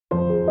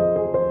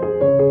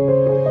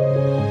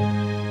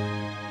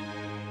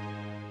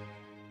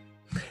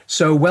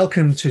So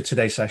welcome to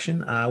today's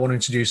session. I want to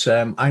introduce,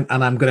 and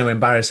I'm going to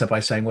embarrass her by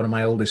saying one of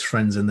my oldest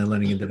friends in the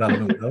learning and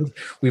development world.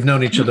 We've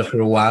known each other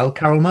for a while.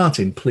 Carol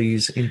Martin,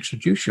 please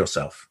introduce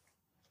yourself.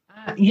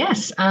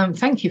 Yes,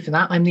 thank you for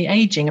that. I'm the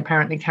aging,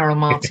 apparently, Carol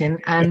Martin,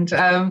 and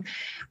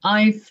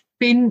I've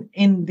been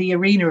in the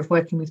arena of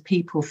working with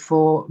people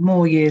for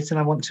more years than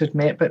I want to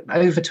admit, but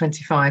over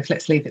 25,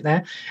 let's leave it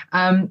there.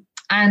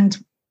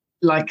 And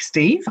like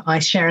Steve, I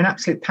share an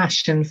absolute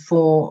passion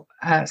for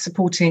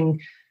supporting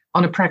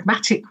on a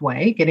pragmatic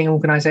way, getting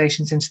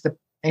organisations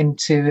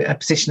into a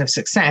position of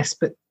success,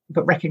 but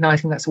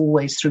recognising that's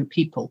always through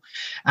people.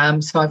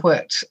 So I've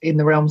worked in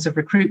the realms of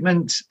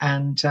recruitment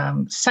and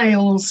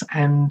sales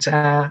and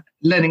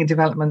learning and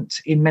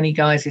development in many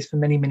guises for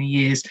many, many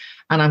years.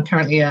 And I'm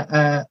currently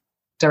a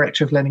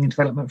Director of Learning and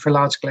Development for a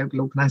large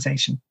global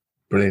organisation.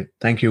 Brilliant.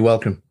 Thank you.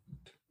 Welcome.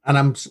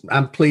 And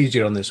I'm pleased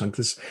you're on this one,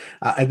 because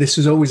this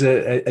is always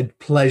a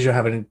pleasure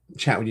having a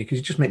chat with you, because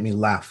you just make me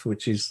laugh,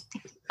 which is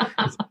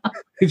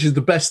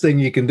the best thing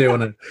you can do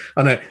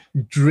on a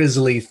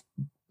drizzly,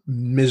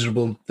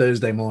 miserable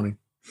Thursday morning.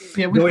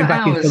 Yeah, we've got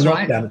hours,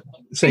 right?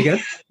 Say again?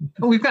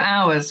 We've got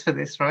hours for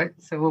this, right?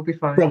 So we'll be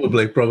fine.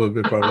 Probably.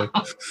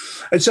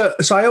 And so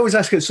I always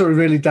ask a sort of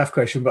really daft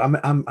question, but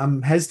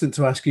I'm hesitant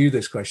to ask you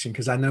this question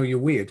because I know you're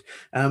weird.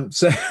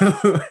 So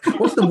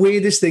what's the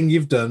weirdest thing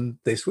you've done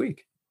this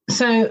week?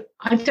 So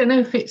I don't know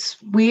if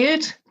it's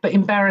weird, but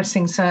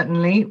embarrassing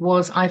certainly,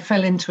 was I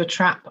fell into a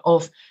trap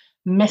of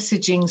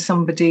messaging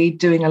somebody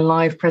doing a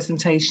live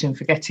presentation,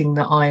 forgetting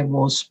that I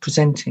was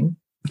presenting.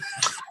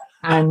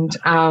 And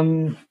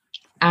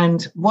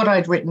what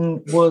I'd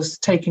written was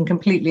taken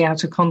completely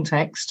out of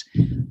context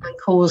and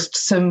caused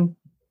some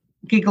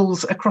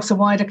giggles across a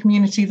wider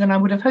community than I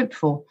would have hoped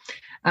for.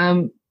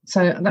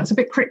 So that's a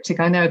bit cryptic,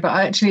 I know,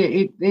 but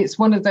it's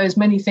one of those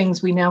many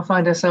things we now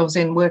find ourselves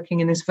in working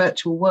in this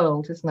virtual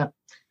world, isn't it?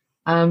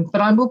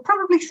 But I will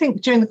probably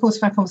think during the course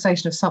of our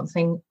conversation of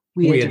something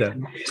weirder.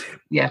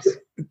 Yes.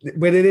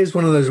 But it is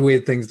one of those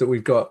weird things that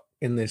we've got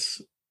in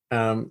this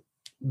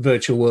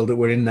virtual world that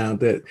we're in now,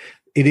 that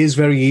it is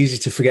very easy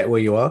to forget where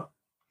you are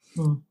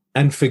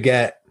and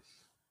forget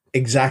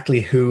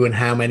exactly who and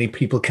how many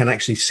people can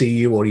actually see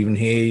you or even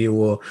hear you,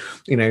 or,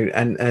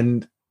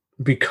 and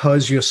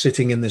because you're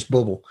sitting in this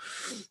bubble.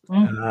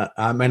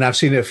 I mean, I've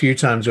seen it a few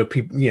times where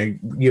people,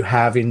 you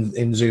have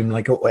in Zoom,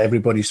 like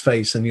everybody's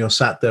face, and you're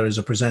sat there as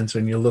a presenter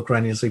and you look around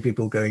and you see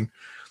people going,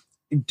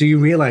 do you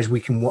realize we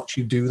can watch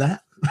you do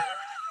that?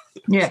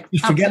 Yeah. You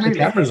forget absolutely.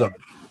 The camera's on.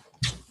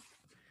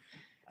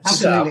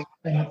 Absolutely.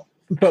 So,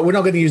 but we're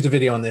not going to use the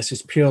video on this.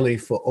 It's purely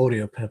for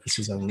audio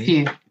purposes only.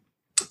 Phew.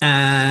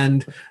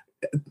 And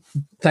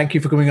thank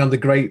you for coming on. The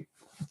great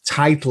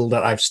title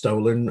that I've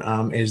stolen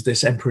is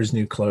this Emperor's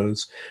New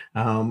Clothes.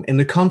 In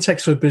the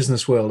context of a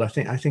business world, I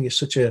think it's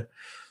such a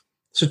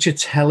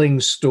telling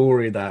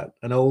story, that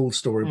an old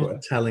story, but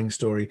a telling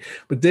story.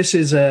 But this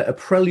is a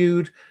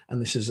prelude,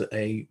 and this is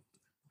a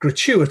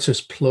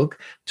gratuitous plug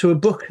to a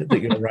book that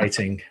you're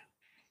writing.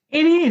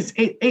 It is.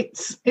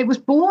 It was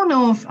born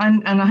of,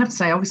 and I have to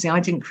say, obviously, I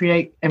didn't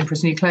create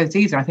Emperor's New Clothes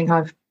either. I think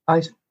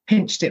I've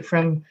pinched it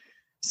from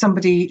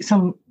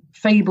some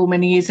fable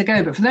many years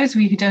ago. But for those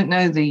of you who don't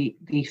know the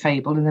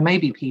fable, and there may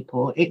be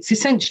people, it's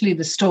essentially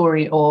the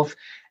story of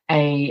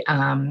a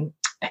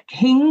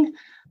king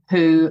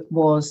who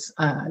was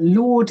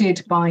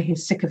lauded by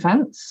his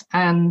sycophants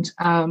and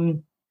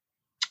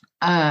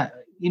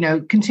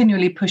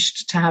continually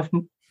pushed to have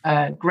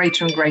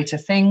greater and greater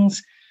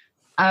things.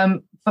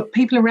 But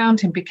people around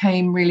him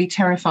became really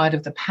terrified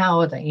of the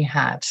power that he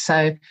had.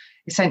 So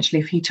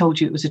essentially, if he told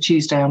you it was a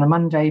Tuesday on a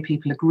Monday,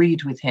 people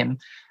agreed with him.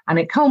 And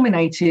it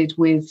culminated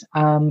with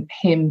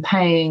him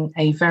paying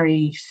a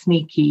very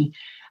sneaky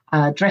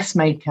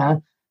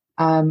dressmaker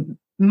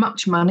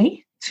much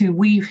money to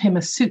weave him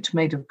a suit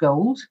made of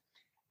gold.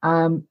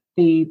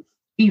 The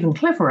even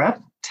cleverer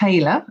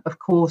tailor, of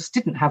course,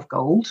 didn't have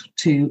gold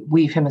to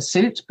weave him a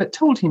suit, but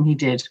told him he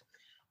did.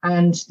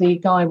 And the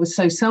guy was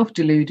so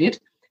self-deluded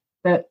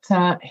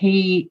that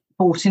he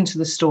bought into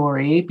the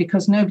story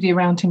because nobody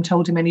around him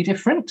told him any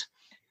different.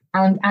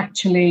 And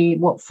actually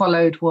what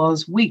followed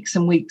was weeks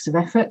and weeks of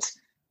effort,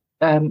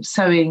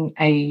 sewing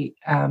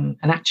an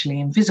actually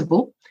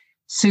invisible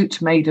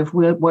suit made of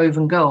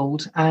woven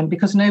gold. And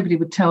because nobody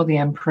would tell the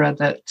emperor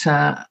that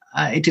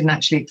it didn't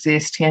actually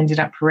exist, he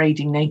ended up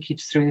parading naked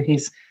through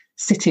his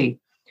city.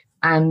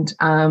 And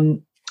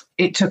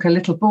it took a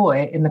little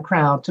boy in the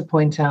crowd to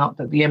point out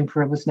that the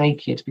emperor was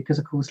naked, because,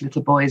 of course,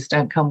 little boys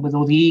don't come with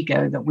all the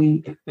ego that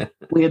we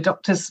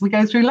adopt as we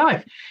go through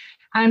life.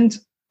 And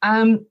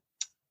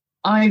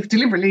I've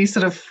deliberately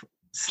sort of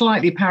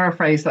slightly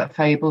paraphrased that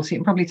fable, so you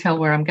can probably tell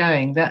where I'm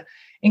going, that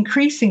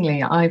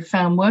increasingly I've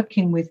found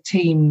working with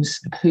teams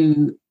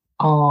who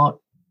are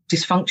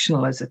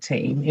dysfunctional as a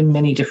team in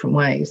many different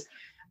ways.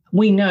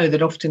 We know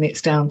that often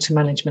it's down to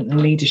management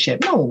and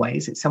leadership. Not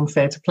always. It's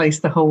unfair to place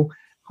the whole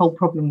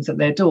problems at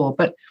their door,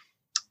 but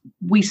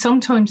we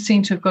sometimes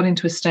seem to have got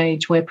into a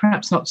stage where,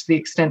 perhaps not to the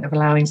extent of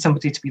allowing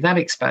somebody to be that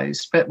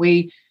exposed, but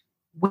we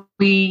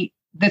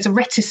there's a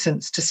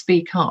reticence to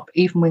speak up,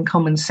 even when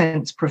common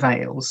sense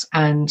prevails.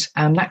 And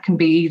that can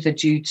be either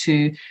due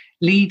to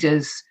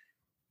leaders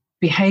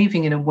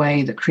behaving in a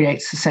way that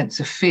creates a sense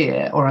of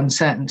fear or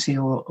uncertainty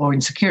or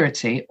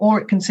insecurity, or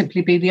it can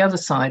simply be the other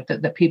side,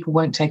 that people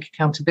won't take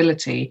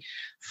accountability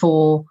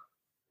for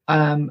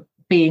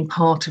being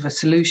part of a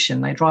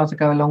solution. They'd rather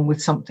go along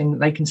with something that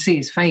they can see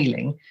is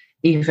failing,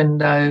 even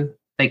though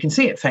they can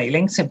see it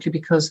failing, simply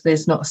because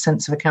there's not a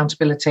sense of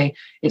accountability.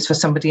 It's for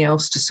somebody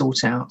else to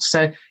sort out.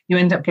 So you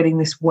end up getting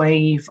this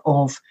wave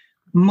of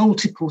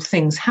multiple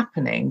things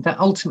happening that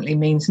ultimately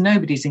means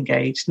nobody's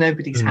engaged,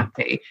 nobody's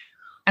happy.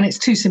 And it's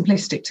too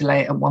simplistic to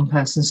lay it at one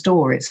person's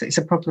door. It's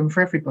a problem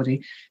for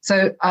everybody.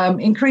 So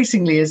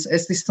increasingly, as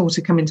this thought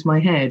had come into my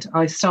head,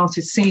 I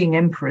started seeing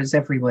emperors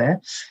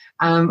everywhere,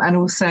 and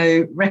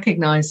also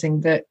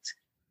recognizing that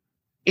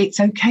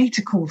it's okay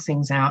to call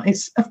things out.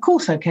 It's, of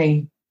course,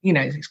 okay. You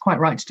know, it's quite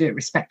right to do it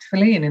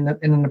respectfully and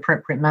in an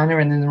appropriate manner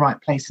and in the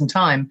right place and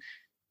time.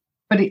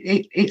 But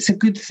it's a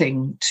good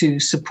thing to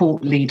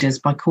support leaders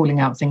by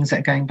calling out things that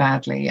are going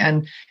badly.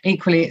 And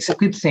equally, it's a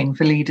good thing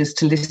for leaders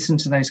to listen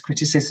to those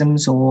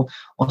criticisms or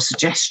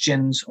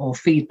suggestions, or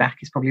feedback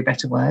is probably a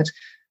better word.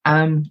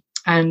 And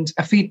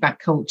a feedback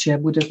culture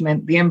would have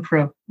meant the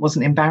emperor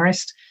wasn't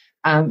embarrassed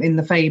in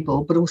the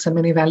fable, but also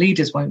many of our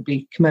leaders won't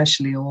be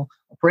commercially or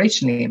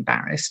operationally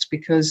embarrassed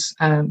because,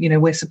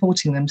 we're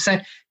supporting them. So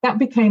that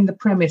became the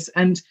premise.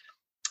 And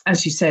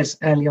as you said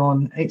early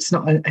on, it's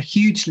not a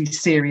hugely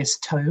serious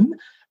tome.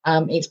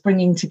 It's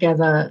bringing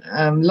together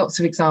lots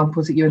of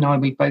examples that you and I,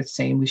 we've both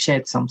seen. We've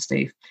shared some,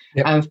 Steve,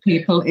 of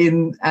people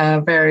in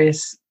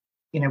various,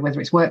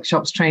 whether it's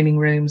workshops, training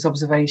rooms,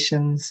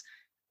 observations,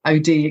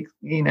 OD,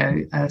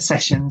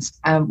 sessions,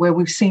 where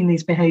we've seen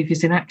these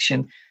behaviours in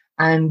action.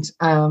 And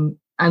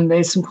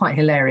there's some quite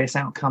hilarious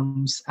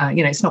outcomes.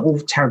 It's not all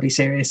terribly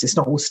serious. It's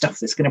not all stuff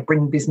that's going to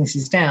bring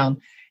businesses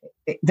down.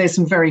 There's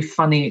some very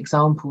funny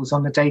examples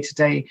on the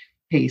day-to-day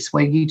piece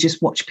where you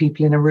just watch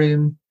people in a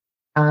room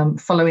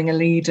following a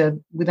leader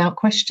without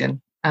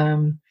question.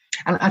 And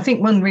I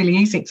think one really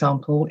easy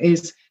example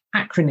is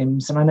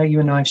acronyms. And I know you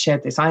and I have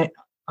shared this.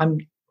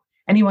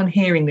 Anyone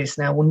hearing this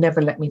now will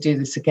never let me do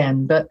this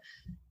again. But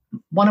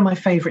one of my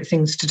favourite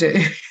things to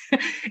do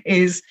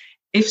is,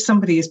 if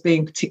somebody is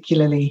being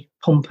particularly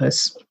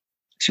pompous,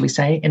 shall we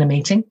say, in a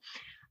meeting,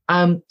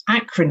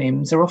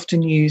 acronyms are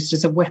often used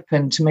as a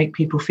weapon to make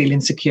people feel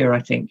insecure, I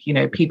think.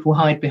 People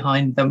hide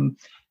behind them.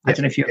 I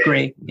don't know if you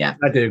agree. Yeah,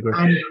 I do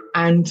agree.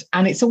 And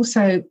it's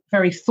also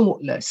very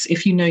thoughtless.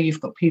 If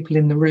you've got people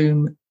in the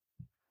room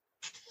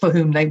for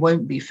whom they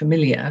won't be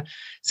familiar,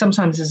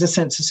 sometimes there's a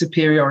sense of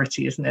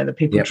superiority, isn't there, that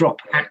people drop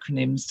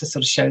acronyms to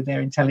sort of show their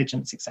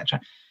intelligence,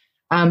 etc.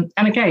 And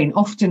again,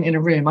 often in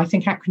a room, I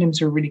think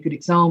acronyms are a really good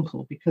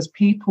example because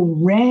people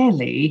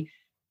rarely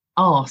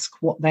ask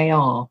what they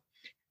are,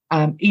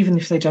 even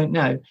if they don't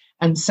know.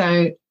 And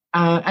so,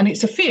 and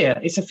it's a fear.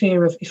 It's a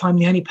fear of, if I'm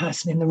the only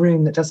person in the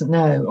room that doesn't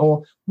know,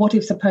 or what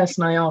if the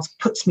person I ask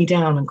puts me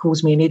down and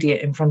calls me an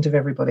idiot in front of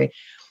everybody?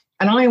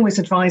 And I always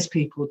advise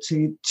people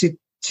to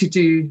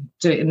do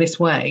it in this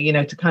way,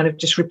 to kind of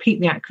just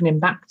repeat the acronym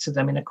back to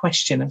them in a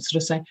question and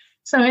sort of say,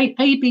 so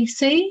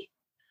ABC?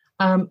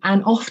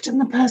 And often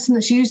the person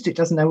that's used it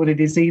doesn't know what it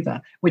is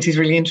either, which is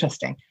really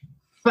interesting.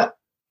 But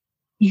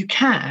you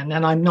can,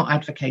 and I'm not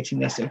advocating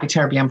this, it would be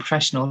terribly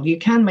unprofessional, you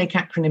can make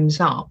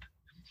acronyms up.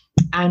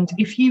 And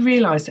if you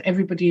realise that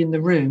everybody in the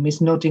room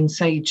is nodding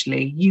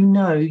sagely,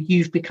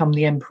 you've become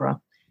the emperor.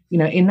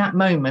 In that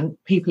moment,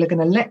 people are going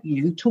to let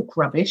you talk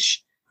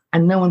rubbish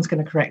and no one's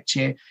going to correct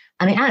you.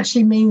 And it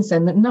actually means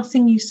then that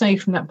nothing you say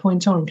from that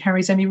point on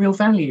carries any real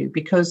value,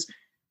 because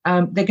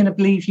they're going to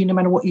believe you no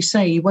matter what you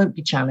say. You won't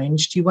be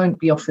challenged. You won't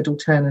be offered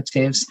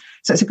alternatives.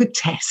 So it's a good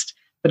test,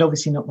 but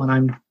obviously not one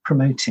I'm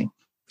promoting.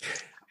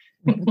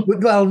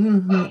 Well,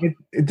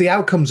 the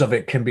outcomes of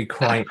it can be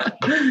quite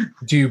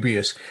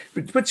dubious.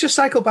 But just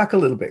cycle back a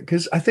little bit,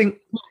 because I think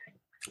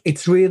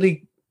it's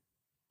really,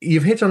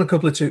 you've hit on a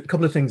couple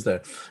of things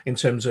there in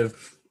terms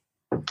of,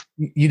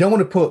 you don't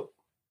want to put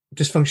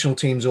dysfunctional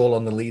teams all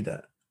on the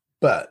leader,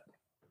 but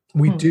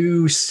we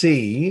do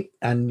see,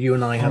 and you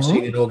and I have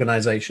seen in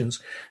organizations,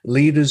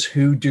 leaders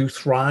who do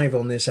thrive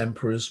on this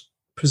emperor's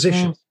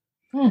position,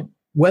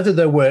 whether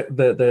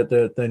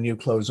they're new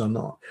clothes or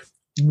not.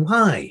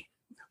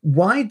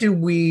 Why do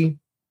we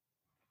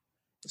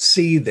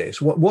see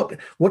this? What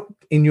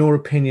in your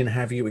opinion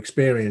have you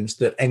experienced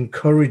that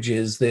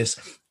encourages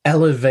this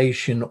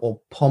elevation or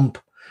pomp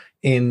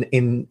in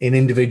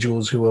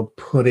individuals who are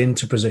put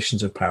into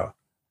positions of power?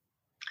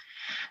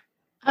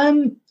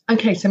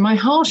 Okay, so my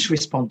harsh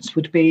response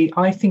would be,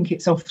 I think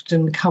it's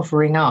often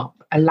covering up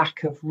a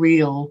lack of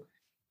real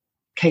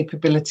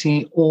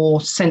capability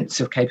or sense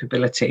of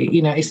capability.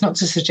 It's not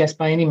to suggest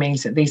by any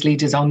means that these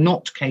leaders are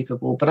not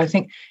capable, but I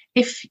think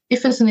if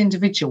as an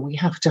individual we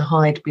have to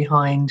hide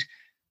behind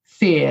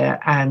fear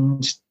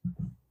and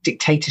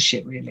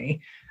dictatorship,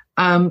 really,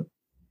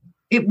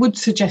 it would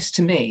suggest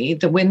to me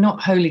that we're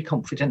not wholly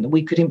confident that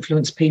we could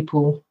influence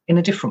people in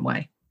a different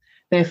way.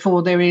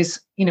 Therefore, there is,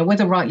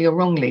 whether rightly or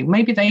wrongly,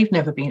 maybe they've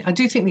never been. I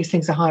do think these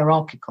things are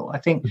hierarchical. I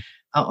think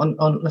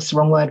that's the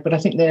wrong word, but I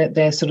think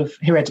they're sort of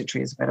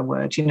hereditary is a better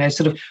word.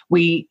 Sort of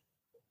we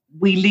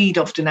lead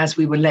often as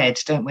we were led,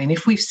 don't we? And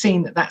if we've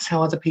seen that that's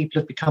how other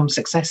people have become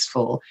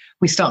successful,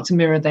 we start to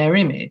mirror their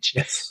image.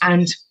 Yes.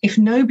 And if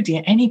nobody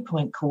at any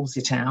point calls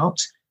it out,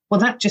 well,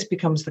 that just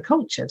becomes the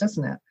culture,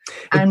 doesn't it?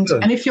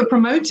 And if you're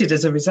promoted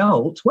as a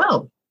result,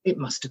 well, it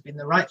must have been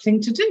the right thing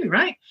to do,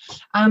 right?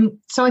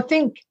 So I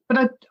think,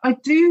 but I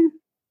do,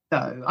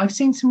 though, I've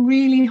seen some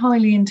really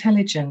highly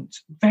intelligent,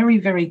 very,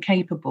 very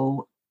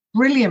capable,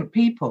 brilliant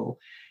people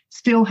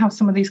still have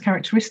some of these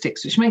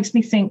characteristics, which makes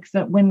me think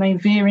that when they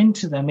veer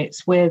into them,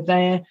 it's where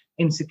their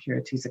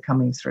insecurities are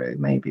coming through,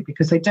 maybe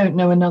because they don't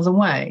know another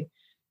way,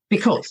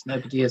 because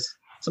nobody has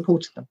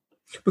supported them.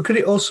 But could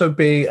it also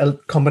be a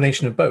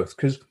combination of both?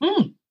 Because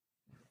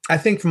I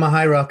think from a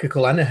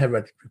hierarchical and a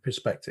hereditary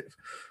perspective,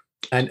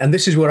 and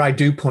this is where I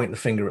do point the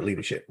finger at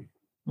leadership,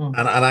 and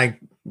I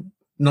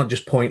not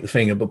just point the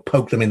finger, but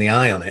poke them in the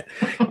eye on it.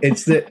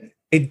 It's that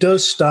it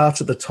does start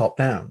at the top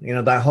down.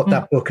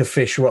 That book of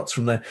Fish rots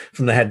from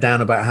the head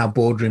down about how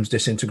boardrooms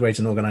disintegrate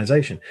an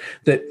organization.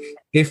 That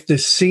if the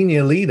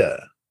senior leader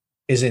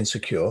is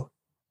insecure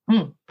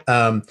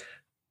and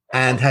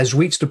has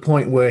reached a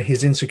point where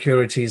his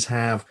insecurities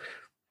have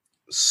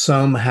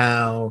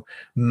somehow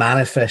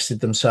manifested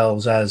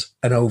themselves as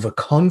an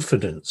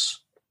overconfidence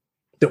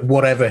that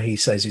whatever he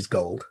says is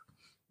gold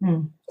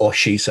or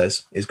she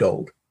says is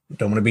gold.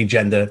 Don't want to be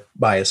gender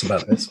biased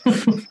about this.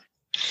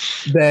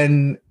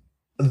 Then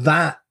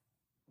that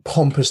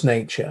pompous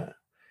nature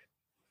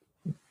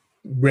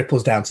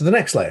ripples down to the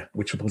next layer,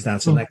 which ripples down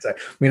to the next layer.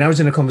 I mean, I was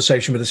in a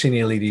conversation with a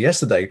senior leader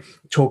yesterday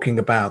talking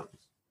about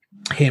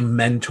him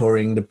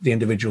mentoring the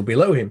individual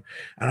below him.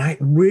 And I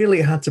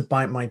really had to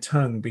bite my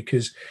tongue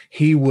because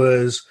he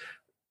was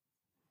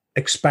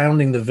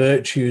expounding the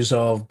virtues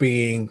of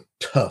being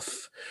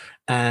tough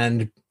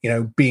and,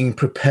 being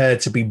prepared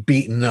to be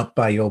beaten up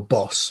by your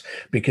boss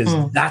because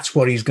that's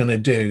what he's going to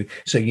do.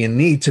 So you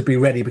need to be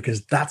ready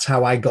because that's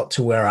how I got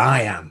to where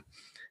I am.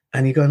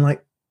 And you're going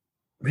like,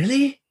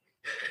 really?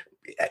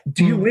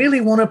 Do you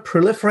really want to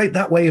proliferate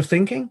that way of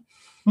thinking?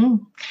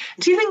 Do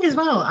you think as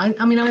well? I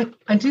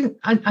do.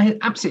 I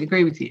absolutely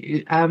agree with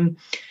you.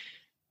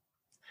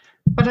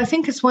 But I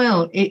think as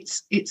well,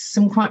 it's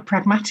some quite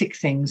pragmatic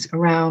things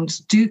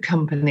around, do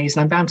companies,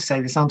 and I'm bound to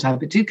say this, aren't I,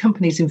 but do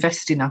companies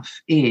invest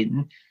enough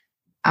in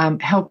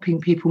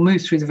helping people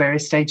move through the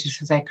various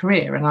stages of their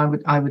career? And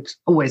I would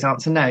always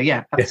answer no.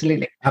 Yeah,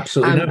 absolutely. Yeah,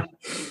 absolutely no.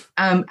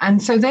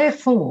 And so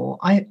therefore,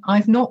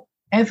 I've not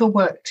ever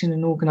worked in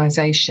an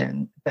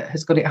organisation that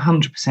has got it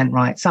 100%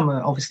 right. Some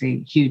are obviously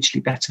hugely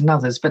better than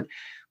others, but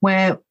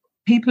where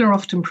people are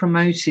often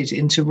promoted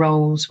into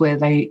roles where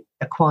they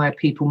acquire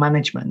people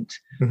management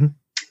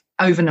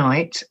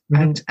overnight,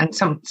 and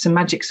some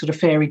magic sort of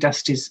fairy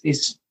dust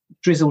is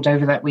drizzled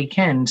over that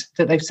weekend,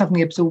 that they've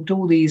suddenly absorbed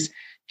all these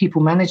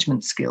people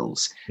management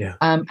skills.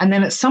 And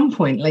then at some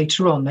point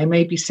later on, they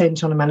may be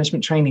sent on a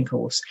management training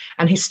course.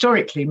 And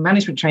historically,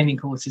 management training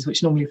courses,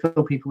 which normally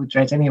fill people with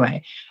dread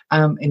anyway,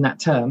 in that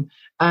term,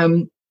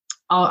 are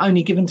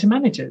only given to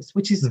managers,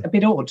 which is a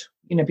bit odd,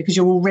 because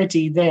you're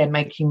already there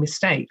making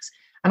mistakes.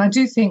 And I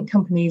do think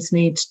companies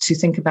need to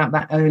think about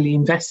that early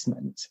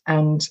investment.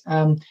 And,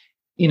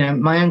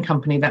 my own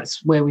company,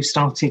 that's where we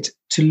started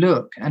to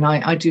look. And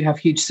I do have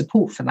huge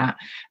support for that,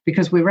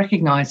 because we're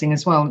recognizing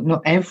as well,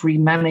 not every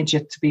manager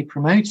to be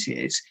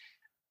promoted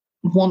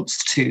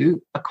wants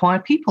to acquire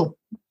people.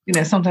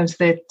 Sometimes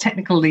they're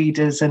technical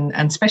leaders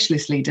and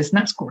specialist leaders, and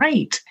that's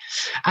great.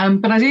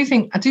 But I do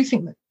think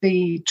that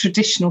the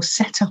traditional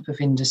setup of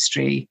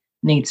industry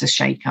needs a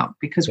shake-up,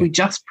 because we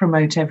just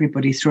promote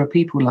everybody through a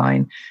people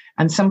line.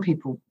 And some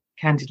people,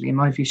 candidly, in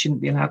my view,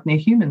 shouldn't be allowed near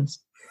humans.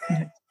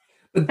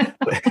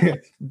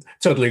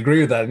 Totally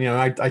agree with that.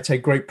 I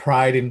take great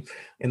pride in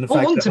the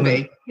fact want to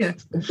be.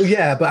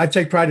 Yeah, but I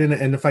take pride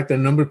in the fact that a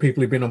number of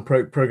people who've been on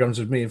programs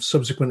with me have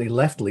subsequently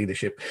left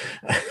leadership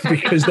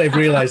because they've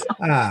realized,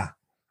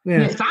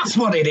 if that's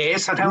what it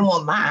is, I don't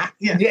want that.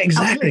 Yeah,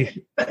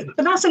 exactly. But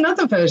that's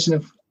another version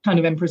of kind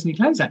of emperor's new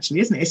clothes,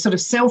 actually, isn't it? It's sort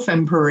of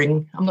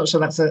self-emperor-ing. I'm not sure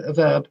that's a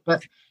verb,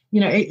 but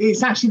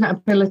it's actually that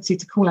ability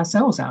to call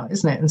ourselves out,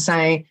 isn't it, and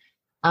say,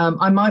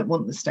 I might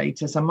want the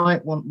status, I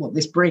might want what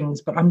this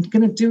brings, but I'm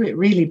going to do it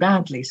really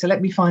badly. So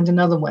let me find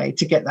another way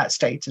to get that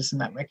status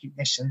and that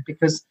recognition,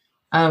 because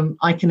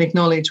I can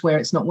acknowledge where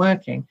it's not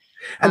working.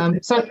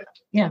 And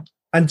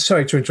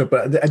sorry to interrupt,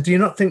 but do you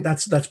not think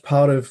that's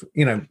part of,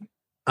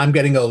 I'm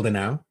getting older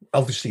now.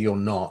 Obviously, you're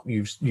not.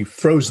 You've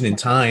frozen in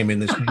time in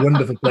this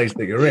wonderful place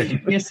that you're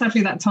in. Yeah,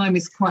 sadly, that time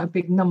is quite a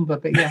big number,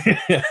 but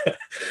yeah.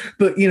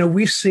 But,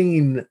 we've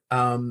seen...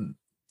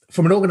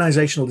 from an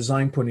organizational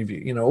design point of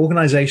view,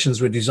 organizations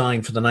were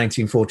designed for the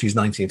 1940s,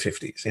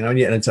 1950s, and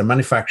it's a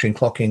manufacturing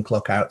clock in,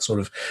 clock out sort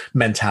of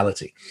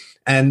mentality.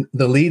 And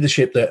the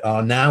leadership that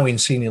are now in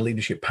senior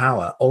leadership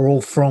power are all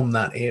from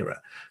that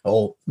era,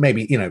 or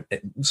maybe,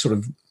 sort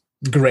of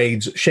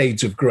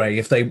shades of grey.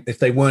 If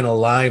they weren't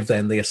alive,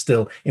 then they are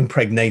still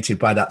impregnated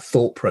by that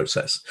thought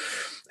process.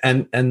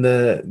 And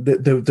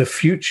the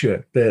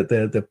future,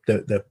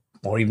 the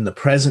or even the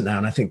present now,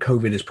 and I think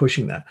COVID is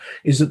pushing that,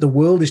 is that the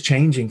world is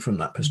changing from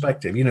that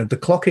perspective. The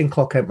clock in,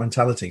 clock out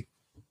mentality.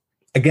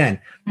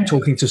 Again,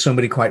 talking to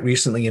somebody quite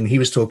recently, and he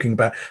was talking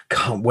about,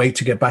 can't wait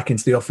to get back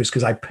into the office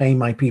because I pay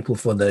my people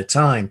for their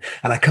time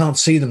and I can't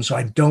see them, so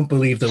I don't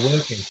believe they're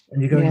working.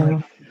 And you're going,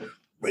 like,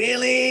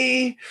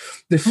 really?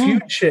 The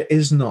future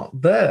is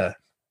not there.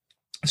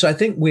 So I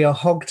think we are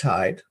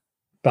hogtied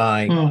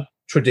by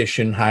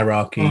tradition,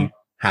 hierarchy,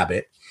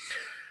 habit.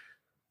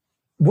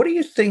 What do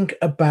you think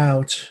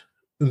about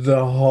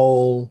the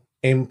whole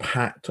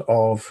impact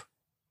of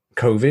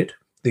COVID,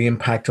 the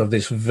impact of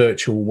this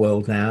virtual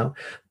world now,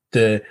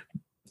 the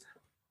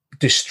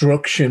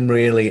destruction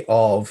really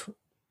of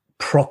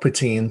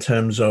property in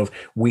terms of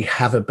we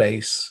have a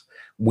base,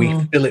 we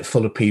fill it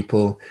full of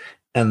people,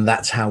 and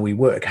that's how we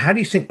work? How do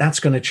you think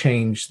that's going to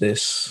change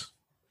this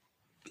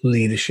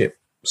leadership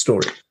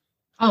story?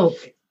 Oh,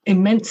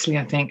 immensely,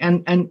 I think.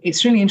 And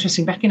it's really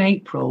interesting. Back in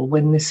April,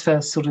 when this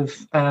first sort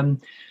of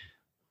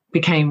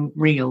became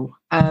real,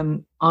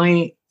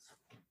 I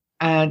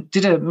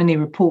did a mini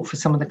report for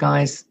some of the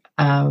guys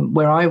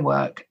where I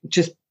work,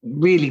 just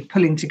really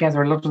pulling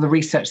together a lot of the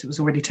research that was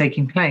already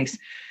taking place.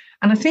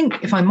 And I think,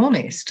 if I'm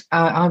honest,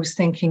 I was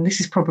thinking this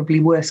is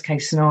probably worst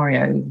case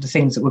scenario, the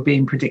things that were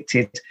being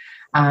predicted,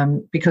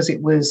 because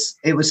it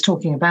was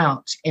talking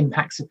about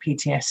impacts of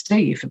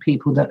PTSD for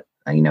people that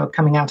are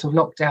coming out of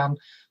lockdown,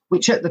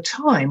 which at the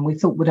time we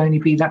thought would only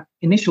be that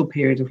initial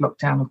period of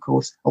lockdown, of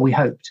course, or we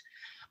hoped.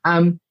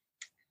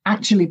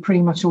 Actually,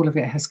 pretty much all of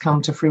it has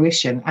come to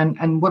fruition.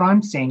 And what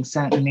I'm seeing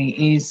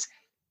certainly is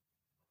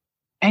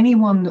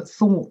anyone that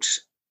thought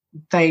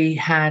they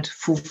had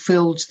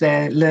fulfilled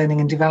their learning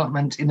and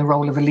development in the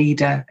role of a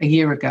leader a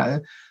year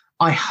ago,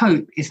 I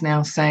hope is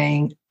now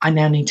saying, I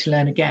now need to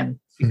learn again,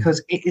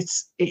 because it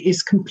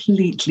is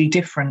completely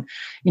different.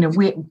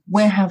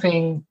 We're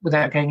having,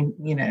 without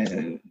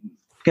going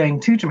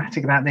too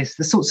dramatic about this,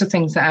 the sorts of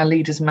things that our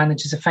leaders and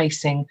managers are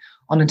facing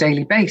on a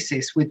daily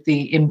basis with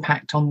the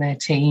impact on their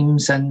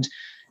teams, and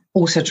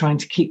also trying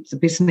to keep the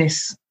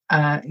business,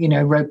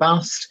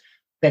 robust.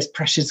 There's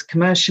pressures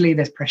commercially,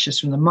 there's pressures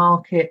from the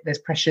market, there's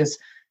pressures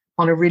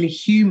on a really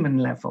human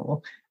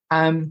level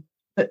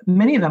that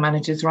many of our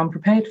managers are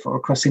unprepared for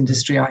across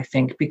industry, I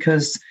think,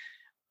 because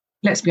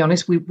let's be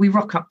honest, we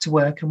rock up to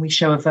work and we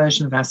show a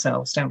version of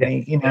ourselves, don't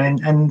we?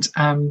 And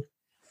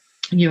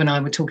you and I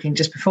were talking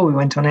just before we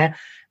went on air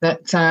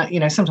that,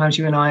 sometimes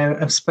you and I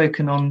have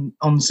spoken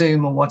on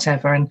Zoom or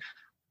whatever, and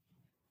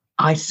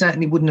I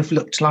certainly wouldn't have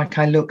looked like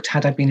I looked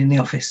had I been in the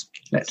office.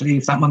 Let's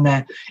leave that one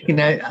there.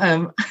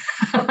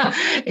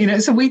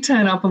 So we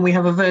turn up and we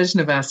have a version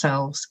of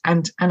ourselves.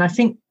 And I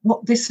think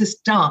what this has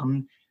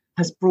done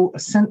has brought a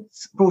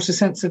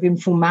sense of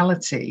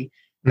informality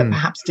that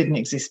perhaps didn't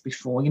exist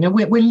before.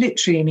 We're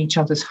literally in each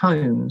other's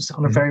homes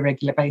on a very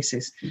regular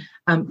basis.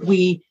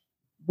 We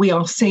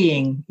are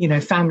seeing,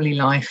 family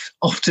life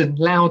often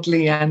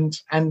loudly and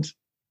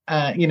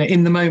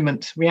in the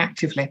moment,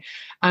 reactively.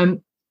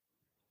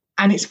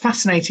 And it's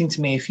fascinating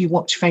to me, if you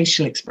watch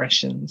facial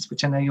expressions,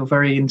 which I know you're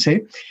very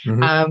into,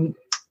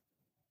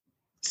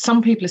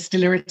 some people are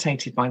still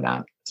irritated by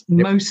that.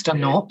 Most are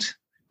not,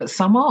 but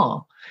some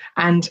are.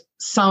 And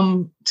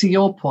some, to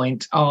your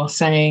point, are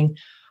saying,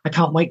 I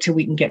can't wait till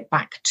we can get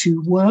back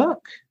to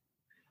work.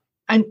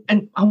 And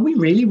are we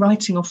really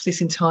writing off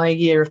this entire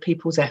year of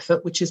people's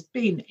effort, which has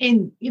been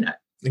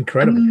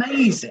incredible,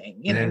 amazing,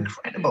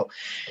 incredible.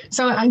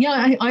 So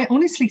I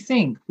honestly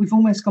think we've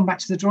almost gone back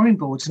to the drawing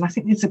boards, and I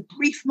think there's a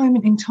brief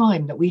moment in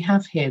time that we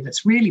have here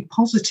that's really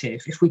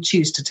positive if we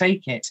choose to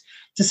take it,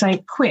 to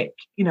say, quick,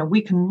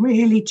 we can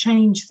really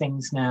change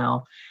things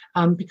now,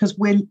 because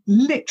we've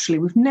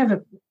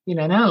never, in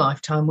our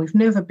lifetime, we've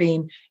never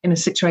been in a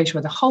situation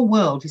where the whole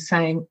world is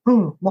saying,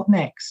 what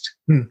next?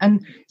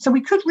 And so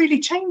we could really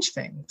change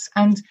things.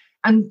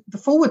 And the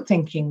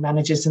forward-thinking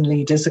managers and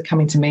leaders are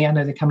coming to me, I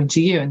know they're coming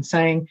to you, and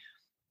saying,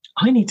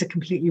 I need to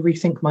completely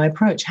rethink my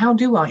approach. How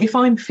do I, if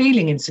I'm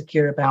feeling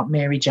insecure about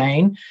Mary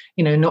Jane,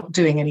 not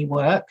doing any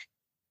work,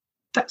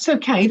 that's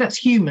okay, that's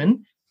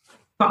human,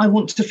 but I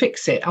want to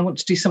fix it. I want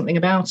to do something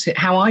about it,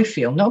 how I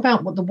feel, not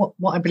about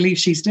what I believe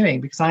she's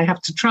doing, because I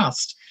have to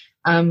trust.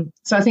 So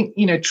I think,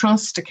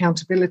 trust,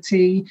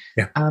 accountability,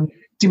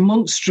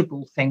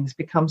 demonstrable things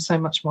become so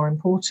much more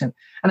important.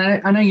 And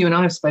I know you and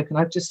I have spoken.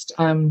 I've just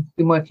been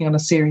working on a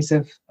series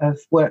of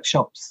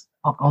workshops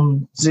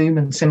on Zoom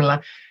and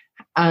similar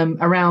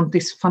around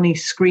this funny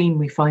screen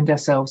we find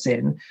ourselves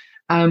in,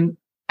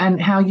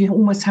 and how you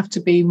almost have to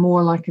be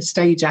more like a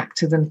stage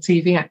actor than a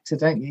TV actor,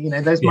 don't you?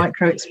 Those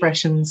micro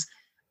expressions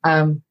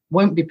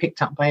won't be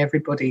picked up by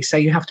everybody. So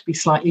you have to be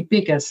slightly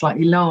bigger,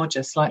 slightly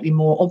larger, slightly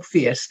more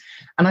obvious.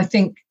 And I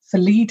think for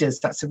leaders,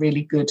 that's a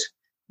really good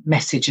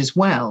message as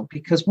well,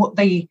 because what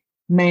they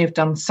may have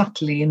done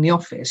subtly in the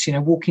office,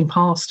 walking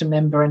past a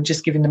member and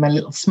just giving them a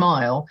little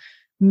smile,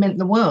 meant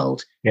the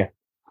world. Yeah.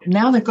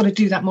 Now they've got to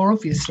do that more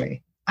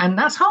obviously. And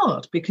that's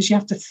hard because you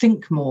have to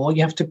think more.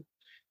 You have to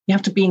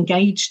be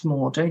engaged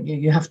more, don't you?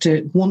 You have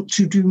to want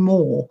to do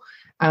more.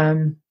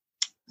 So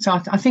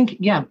I think,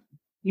 yeah,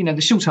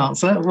 the short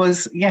answer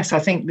was yes. I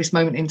think this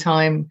moment in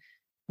time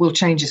will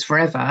change us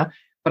forever.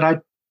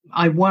 But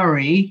I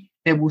worry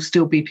there will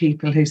still be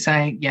people who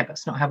say, yeah,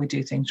 that's not how we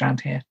do things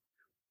around here.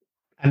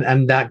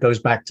 And that goes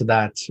back to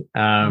that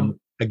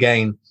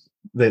again,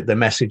 the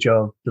message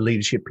of the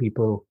leaders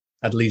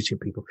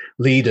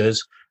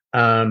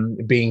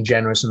being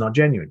generous and not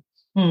genuine.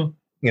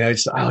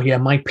 It's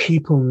my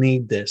people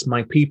need this.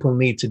 My people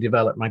need to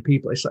develop. My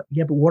people. It's like,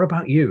 yeah, but what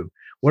about you?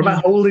 What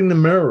about holding the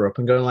mirror up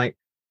and going like,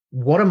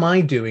 what am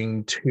I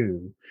doing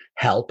to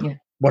help? Yeah.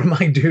 What am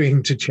I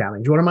doing to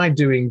challenge? What am I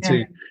doing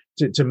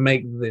to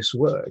make this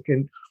work?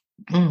 And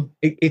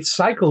it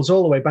cycles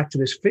all the way back to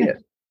this fear.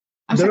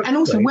 And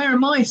also, where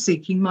am I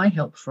seeking my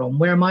help from?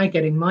 Where am I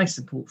getting my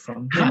support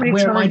from?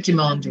 Where am I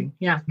demanding?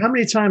 Yeah. How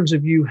many times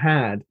have you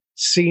had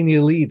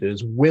senior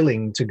leaders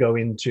willing to go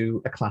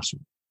into a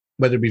classroom,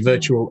 whether it be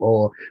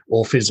virtual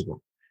or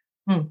physical?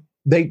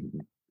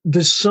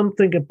 There's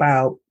something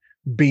about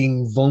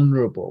being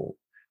vulnerable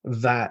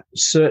that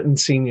certain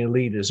senior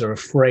leaders are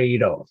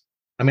afraid of.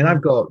 I mean,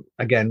 I've got,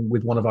 again,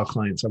 with one of our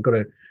clients, I've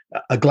got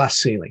a glass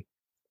ceiling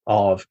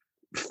of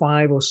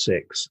 5 or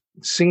 6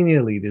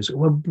 senior leaders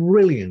who are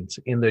brilliant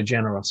in their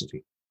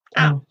generosity.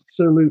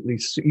 Absolutely.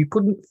 You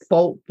couldn't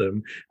fault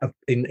them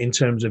in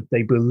terms of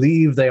they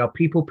believe they are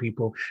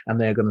people, and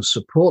they're going to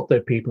support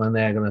their people and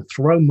they're going to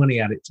throw money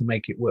at it to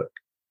make it work.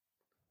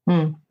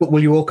 But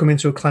will you all come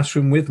into a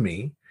classroom with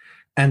me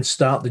and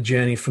start the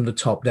journey from the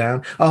top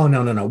down? Oh,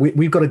 no.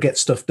 We've got to get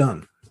stuff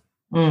done.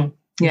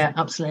 Yeah,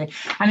 absolutely.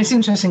 And it's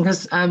interesting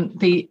because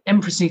the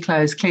Empress New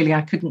Clothes, clearly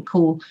I couldn't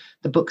call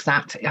the book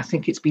that. I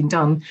think it's been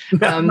done.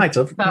 Might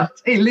have. But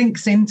it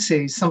links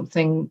into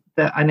something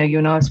that I know you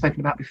and I have spoken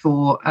about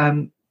before,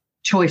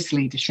 choice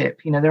leadership.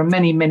 There are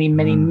many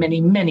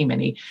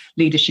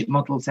leadership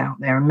models out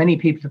there, and many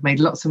people have made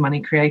lots of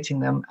money creating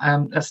them.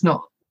 That's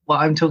not what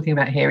I'm talking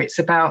about here. It's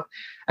about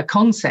a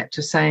concept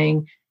of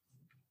saying,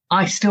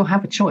 I still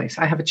have a choice.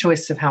 I have a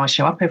choice of how I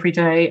show up every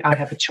day. I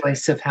have a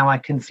choice of how I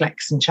can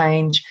flex and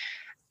change.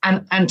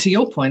 And to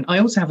your point, I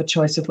also have a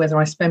choice of whether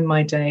I spend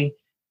my day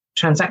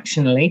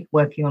transactionally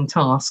working on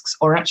tasks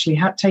or actually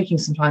taking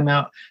some time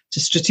out to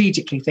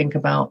strategically think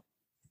about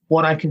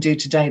what I can do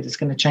today that's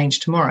going to change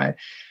tomorrow.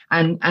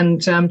 And I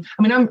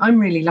mean, I'm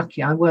really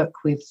lucky. I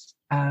work with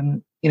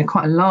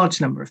quite a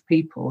large number of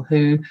people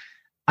who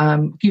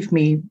give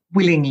me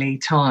willingly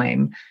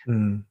time.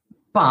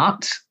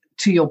 But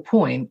to your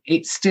point,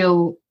 it's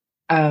still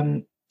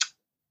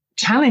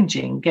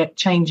challenging,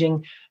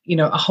 changing,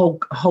 a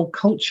whole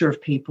culture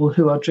of people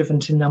who are driven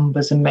to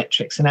numbers and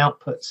metrics and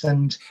outputs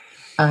and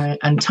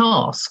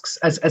tasks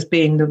as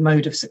being the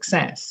mode of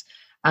success,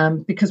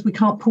 because we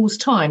can't pause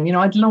time.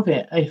 I'd love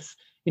it if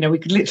we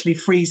could literally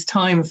freeze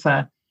time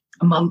for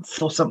a month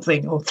or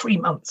something, or 3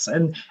 months,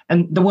 and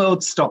the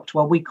world stopped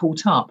while we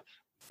caught up.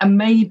 And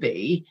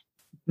maybe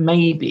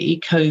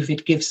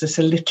COVID gives us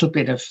a little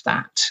bit of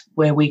that,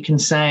 where we can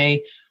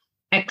say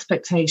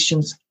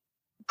expectations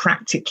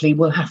practically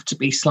will have to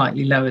be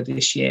slightly lower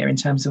this year in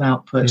terms of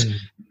output.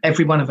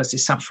 Every one of us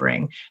is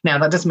suffering. Now,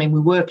 that doesn't mean we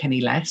work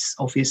any less,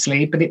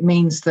 obviously, but it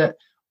means that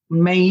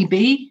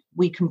maybe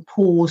we can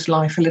pause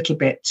life a little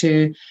bit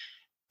to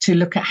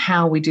look at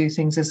how we do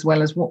things as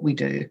well as what we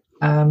do.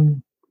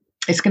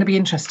 It's going to be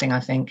interesting, I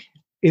think.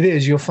 It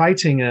is. You're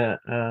fighting a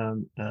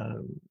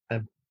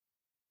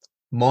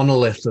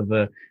monolith of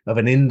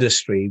an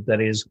industry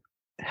that is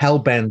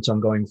hell-bent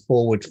on going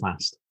forward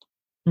fast.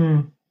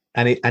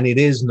 And it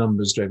is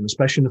numbers driven,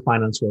 especially in the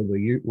finance world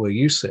where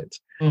you sit.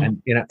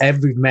 And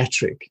every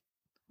metric,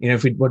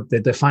 what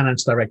the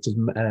finance director's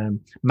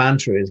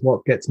mantra is,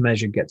 what gets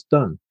measured gets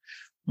done.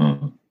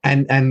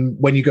 And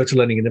when you go to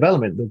learning and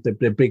development,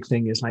 the big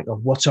thing is like,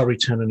 what's our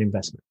return on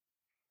investment?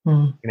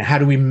 How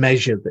do we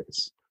measure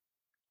this?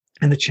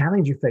 And the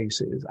challenge you face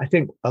is, I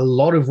think a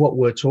lot of what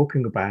we're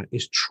talking about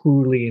is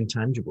truly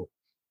intangible.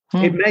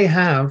 It may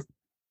have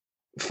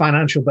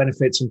financial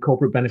benefits and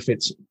corporate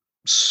benefits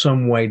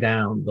some way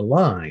down the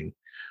line,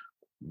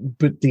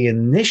 but the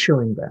initial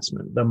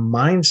investment, the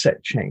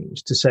mindset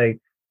change to say,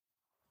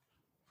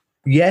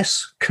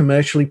 yes,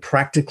 commercially,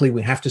 practically,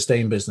 we have to stay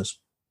in business.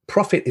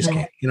 Profit is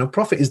king.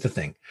 Profit is the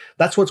thing.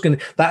 That's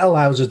that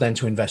allows us then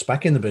to invest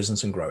back in the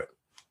business and grow it.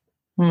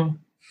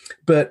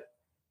 But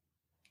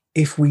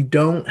if we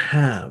don't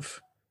have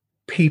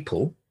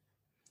people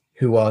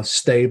who are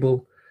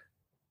stable,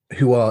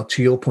 who are,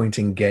 to your point,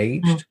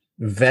 engaged,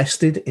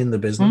 vested in the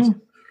business,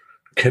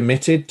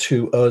 committed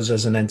to us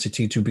as an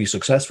entity to be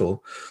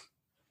successful,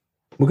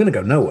 we're going to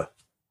go nowhere.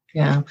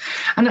 Yeah.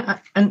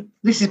 And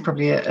this is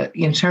probably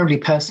a terribly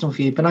personal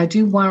view, but I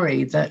do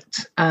worry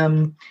that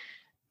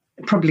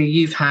probably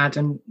you've had,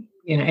 and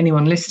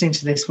anyone listening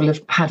to this will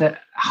have had a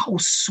whole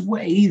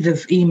swathe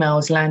of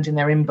emails land in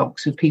their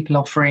inbox with people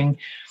offering,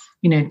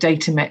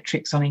 data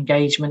metrics on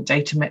engagement,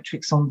 data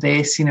metrics on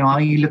this,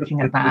 are you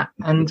looking at that?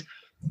 And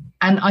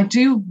I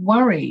do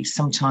worry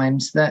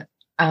sometimes that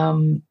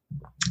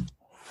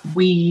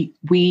we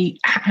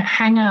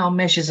hang our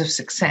measures of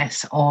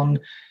success on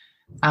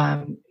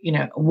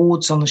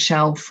awards on the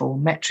shelf or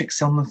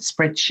metrics on the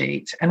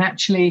spreadsheet, and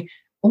actually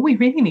all we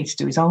really need to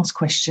do is ask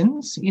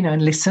questions,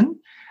 and listen.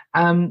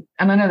 And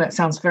I know that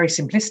sounds very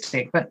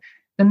simplistic, but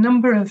the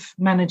number of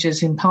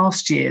managers in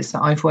past years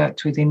that I've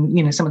worked with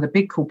in some of the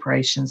big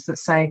corporations that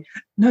say,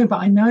 no,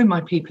 but I know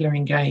my people are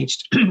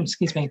engaged,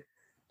 excuse me,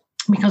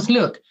 because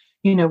look,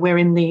 we're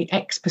in the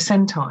X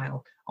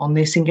percentile on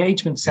this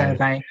engagement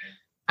survey. Yeah.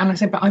 And I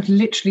said, but I've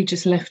literally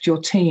just left your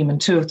team and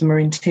 2 of them are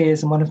in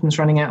tears and 1 of them's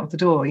running out of the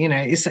door.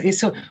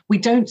 We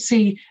don't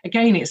see,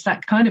 again, it's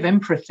that kind of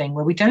emperor thing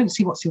where we don't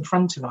see what's in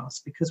front of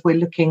us because we're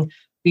looking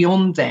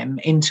beyond them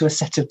into a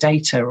set of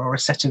data or a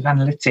set of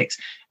analytics.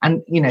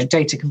 And,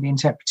 data can be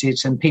interpreted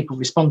and people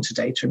respond to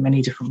data in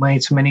many different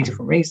ways for many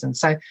different reasons.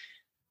 So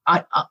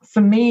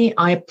for me,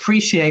 I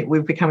appreciate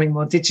we're becoming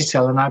more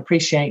digital and I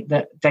appreciate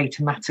that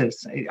data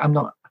matters. I'm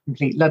not a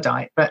complete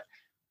Luddite, but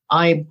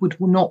I would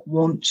not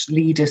want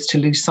leaders to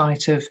lose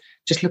sight of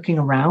just looking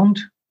around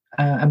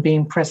and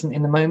being present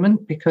in the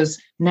moment, because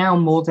now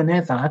more than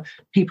ever,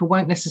 people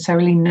won't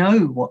necessarily know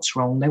what's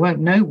wrong. They won't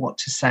know what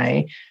to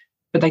say,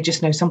 but they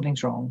just know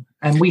something's wrong.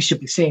 And we should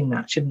be seeing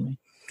that, shouldn't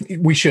we?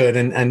 We should.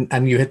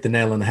 And you hit the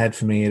nail on the head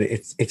for me.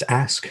 It's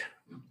ask.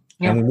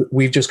 Yeah. And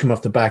we've just come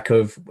off the back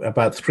of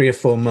about 3 or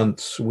 4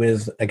 months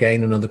with,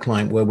 again, another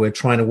client where we're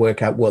trying to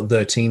work out what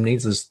their team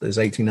needs. There's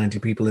 80, 90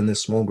 people in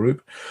this small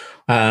group.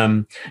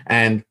 And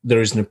there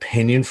is an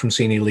opinion from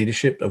senior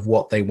leadership of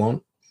what they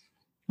want.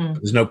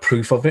 There's no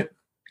proof of it.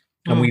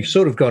 And we've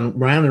sort of gone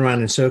round and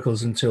round in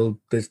circles until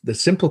the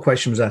simple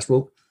question was asked,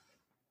 well,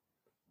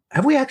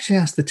 have we actually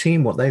asked the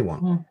team what they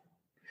want?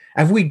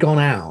 Have we gone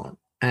out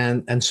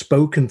and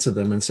spoken to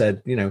them and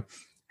said,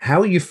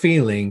 how are you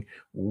feeling?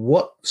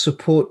 What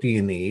support do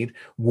you need?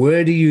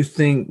 Where do you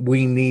think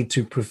we need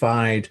to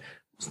provide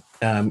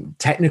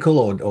technical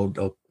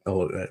or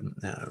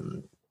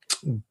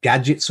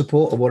gadget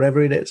support or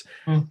whatever it is?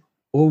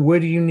 Or where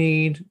do you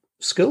need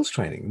skills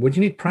training? Where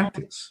do you need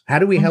practice? How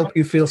do we help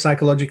you feel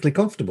psychologically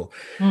comfortable?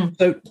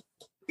 So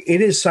it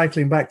is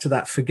cycling back to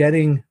that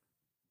forgetting.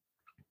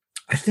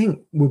 I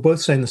think we're both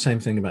saying the same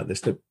thing about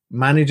this, that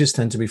managers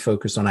tend to be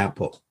focused on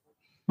output,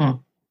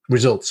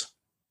 results.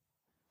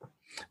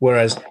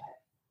 Whereas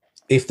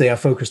if they are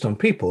focused on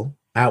people,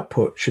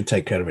 output should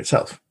take care of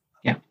itself.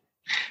 Yeah.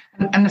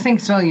 And I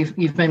think as well,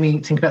 you've made me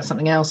think about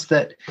something else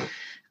that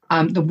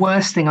the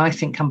worst thing I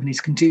think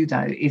companies can do,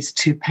 though, is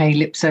to pay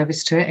lip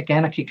service to it.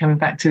 Again, I keep coming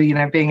back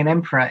to, being an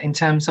emperor in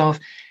terms of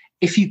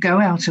if you go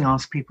out and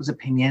ask people's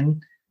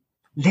opinion,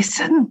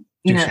 listen.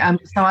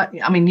 So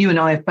I mean, you and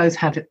I have both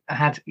had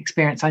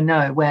experience, I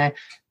know, where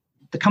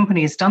the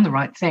company has done the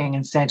right thing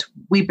and said,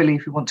 we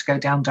believe we want to go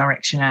down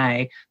direction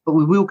A, but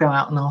we will go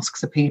out and ask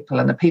the people.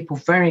 And the people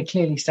very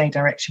clearly say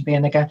direction B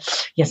and they go,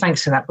 yeah,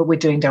 thanks for that, but we're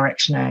doing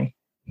direction A.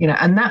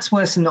 And that's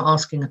worse than not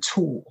asking at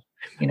all.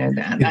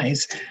 That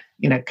is,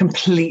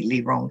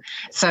 completely wrong.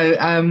 So,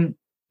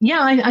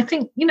 I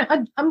think, I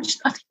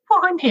think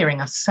what I'm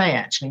hearing us say,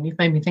 actually, and you've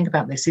made me think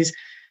about this, is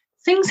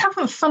things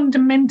haven't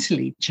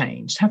fundamentally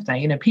changed, have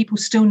they? People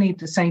still need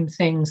the same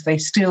things. They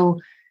still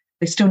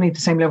need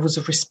the same levels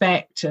of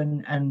respect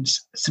and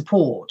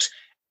support.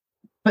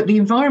 But the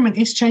environment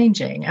is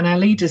changing and our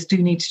leaders do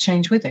need to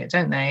change with it,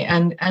 don't they?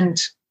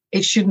 And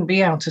it shouldn't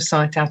be out of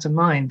sight, out of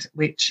mind,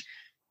 which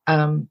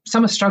some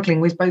are struggling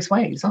with both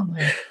ways, aren't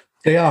they?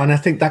 They are, and I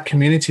think that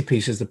community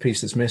piece is the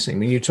piece that's missing. I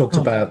mean, you talked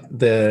about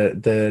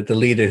the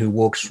leader who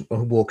walks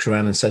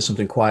around and says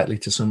something quietly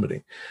to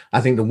somebody.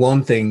 I think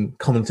the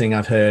common thing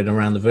I've heard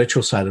around the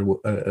virtual side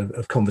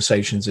of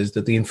conversations is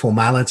that the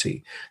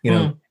informality,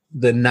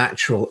 the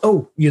natural,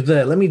 oh, you're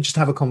there, let me just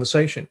have a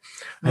conversation,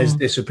 has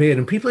disappeared,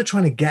 and people are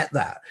trying to get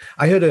that.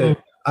 I heard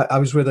I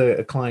was with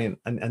a client,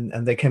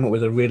 and they came up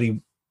with a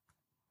really.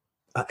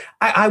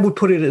 I would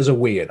put it as a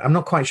weird. I'm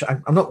not quite sure.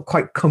 I'm not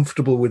quite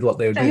comfortable with what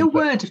they were doing. Your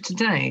word of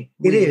today.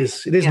 Weird.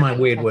 It is my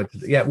weird word.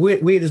 Yeah,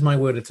 weird is my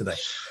word of today.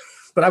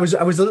 But I was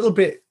a little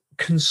bit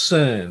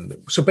concerned.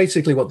 So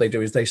basically, what they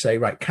do is they say,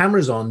 right,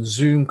 cameras on,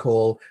 Zoom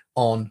call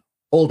on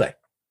all day,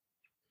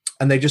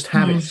 and they just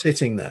have it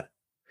sitting there,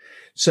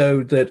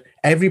 so that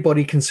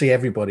everybody can see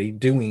everybody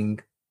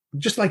doing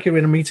just like you're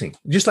in a meeting,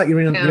 just like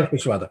you're in the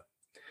office, rather.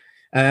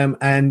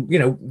 And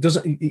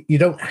you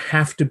don't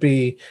have to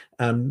be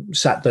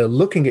sat there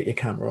looking at your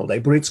camera all day,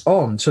 but it's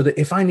on so that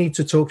if I need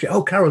to talk to you,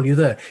 oh, Carol, you're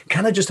there.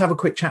 Can I just have a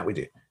quick chat with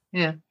you?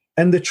 Yeah.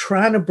 And they're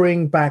trying to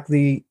bring back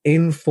the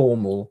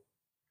informal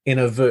in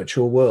a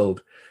virtual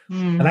world.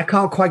 And I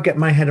can't quite get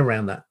my head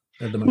around that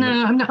at the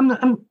moment. No,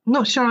 I'm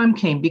not sure I'm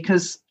keen,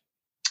 because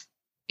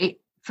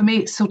for me,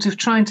 it's sort of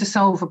trying to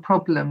solve a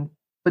problem,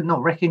 but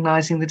not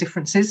recognizing the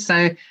differences.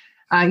 So,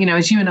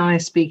 as you and I are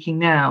speaking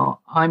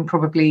now, I'm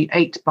probably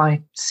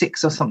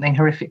 8x6 or something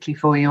horrifically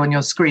for you on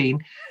your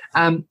screen.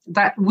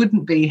 That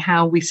wouldn't be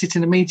how we sit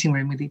in a meeting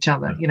room with each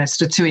other,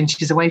 sort of 2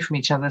 inches away from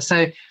each other.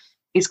 So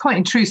it's quite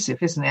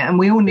intrusive, isn't it? And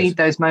we all need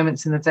those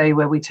moments in the day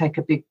where we take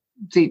a big,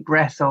 deep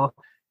breath or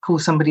call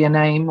somebody a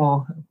name,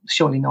 or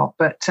surely not.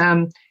 But,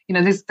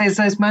 there's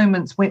those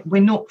moments when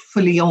we're not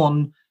fully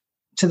on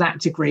to that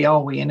degree,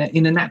 are we, in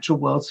a natural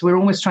world? So we're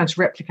almost trying to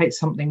replicate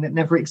something that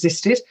never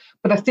existed.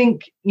 But I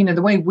think,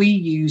 the way we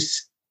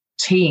use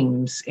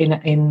teams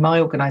in my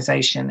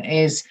organization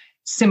is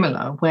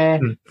similar, where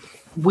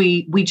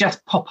we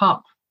just pop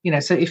up.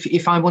 So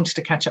if I wanted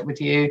to catch up with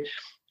you,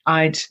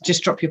 I'd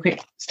just drop you a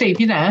quick, Steve,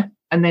 you there?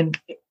 And then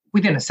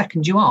within a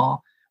second you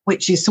are,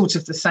 which is sort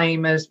of the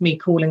same as me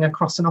calling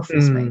across an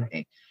office,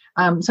 maybe.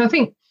 So I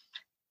think,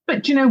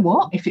 but do you know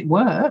what? If it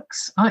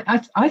works,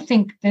 I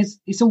think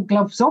it's all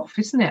gloves off,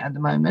 isn't it, at the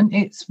moment?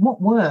 It's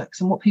what works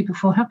and what people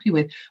feel happy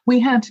with. We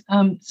had,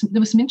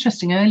 there were some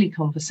interesting early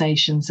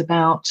conversations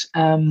about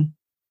when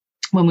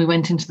we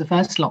went into the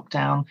first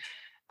lockdown.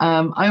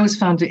 I always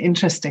found it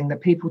interesting that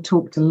people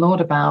talked a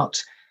lot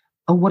about,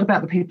 oh, what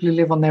about the people who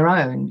live on their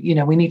own?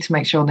 We need to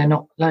make sure they're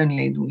not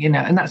lonely,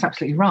 and that's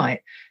absolutely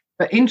right.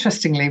 But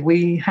interestingly,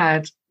 we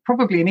had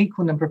probably an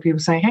equal number of people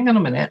saying, hang on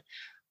a minute,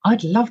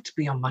 I'd love to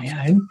be on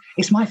my own.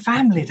 It's my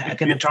family that are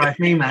going to drive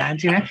me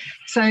mad,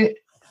 So,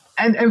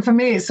 and for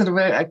me, it's sort of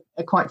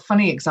a quite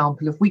funny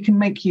example of we can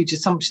make huge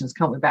assumptions,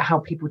 can't we, about how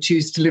people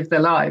choose to live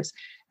their lives.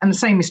 And the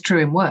same is true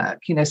in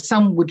work.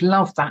 Some would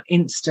love that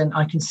instant,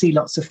 I can see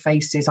lots of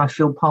faces, I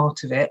feel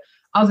part of it.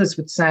 Others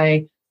would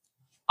say,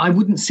 I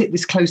wouldn't sit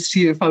this close to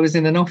you if I was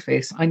in an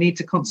office. I need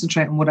to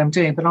concentrate on what I'm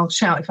doing, but I'll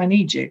shout if I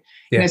need you.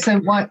 Yeah. So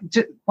why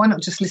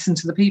not just listen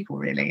to the people,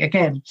 really?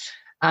 Again.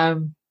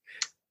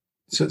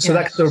 So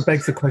that sort of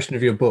begs the question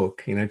of your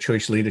book,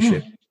 Choice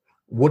Leadership.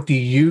 What do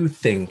you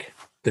think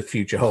the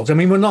future holds? I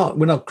mean, we're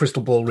not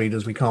crystal ball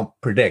readers. We can't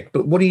predict.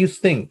 But what do you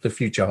think the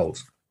future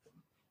holds?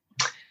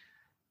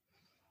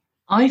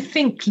 I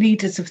think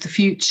leaders of the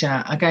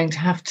future are going to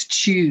have to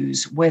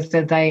choose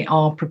whether they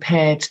are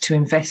prepared to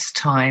invest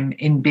time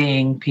in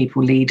being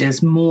people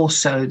leaders more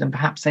so than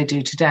perhaps they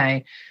do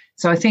today.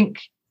 So I think,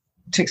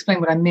 to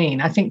explain what I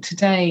mean, I think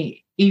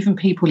today, even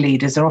people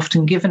leaders are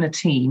often given a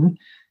team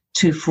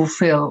to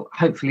fulfill,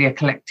 hopefully, a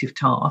collective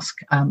task,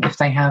 if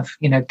they have,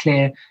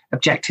 clear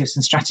objectives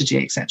and strategy,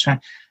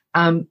 etc.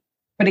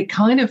 But it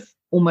kind of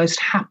almost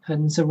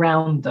happens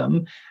around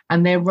them,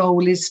 and their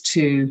role is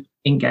to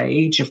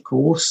engage, of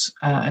course,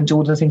 and do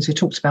all the things we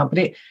talked about.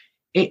 But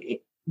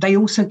they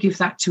also give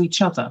that to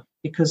each other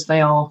because they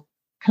are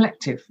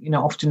collective,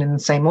 often in the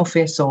same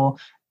office or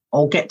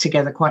get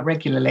together quite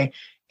regularly.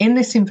 In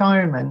this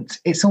environment,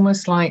 it's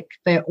almost like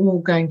they're all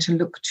going to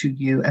look to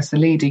you as the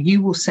leader.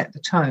 You will set the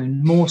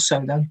tone more so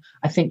than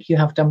I think you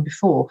have done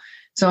before.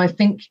 So I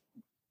think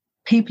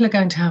people are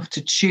going to have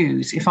to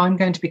choose. If I'm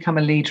going to become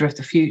a leader of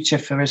the future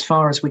for as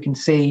far as we can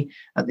see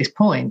at this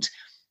point,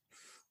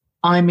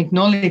 I'm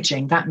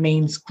acknowledging that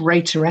means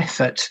greater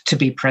effort to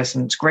be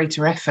present,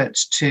 greater effort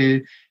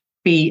to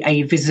be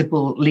a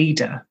visible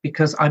leader,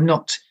 because I'm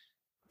not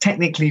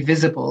technically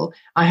visible.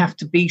 I have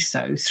to be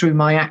so through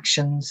my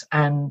actions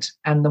and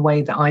the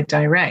way that I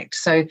direct.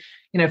 So,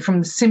 from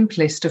the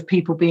simplest of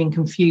people being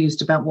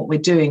confused about what we're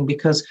doing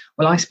because,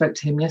 well, I spoke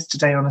to him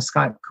yesterday on a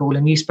Skype call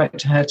and you spoke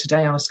to her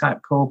today on a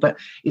Skype call, but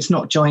it's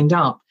not joined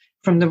up,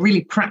 from the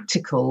really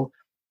practical,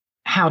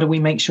 how do we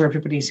make sure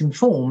everybody's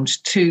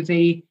informed, to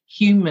the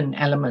human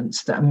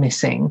elements that are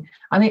missing.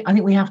 I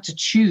think we have to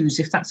choose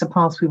if that's a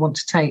path we want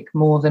to take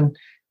more than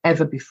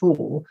ever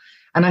before.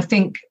 And I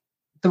think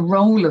the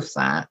role of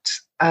that,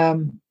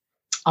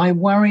 I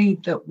worry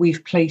that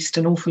we've placed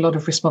an awful lot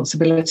of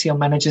responsibility on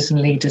managers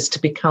and leaders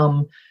to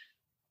become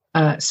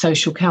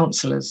social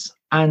counsellors.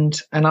 And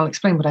I'll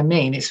explain what I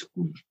mean. It's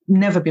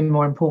never been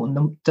more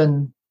important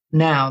than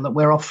now that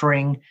we're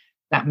offering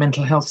that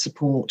mental health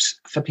support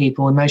for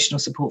people, emotional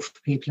support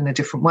for people in a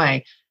different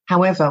way.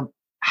 However,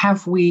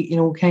 have we, in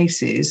all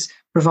cases,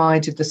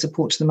 provided the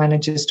support to the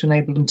managers to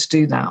enable them to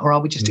do that, or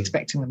are we just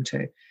expecting them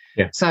to?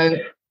 Yeah. So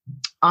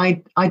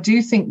I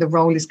do think the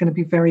role is going to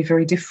be very,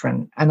 very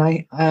different,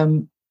 and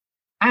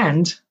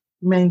and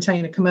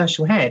maintain a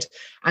commercial head.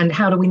 And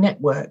how do we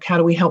network? How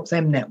do we help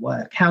them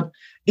network?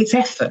 It's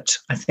effort,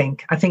 I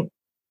think.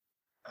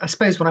 I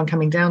suppose what I'm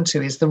coming down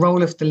to is the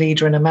role of the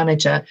leader and a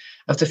manager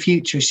of the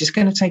future is just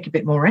going to take a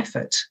bit more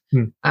effort,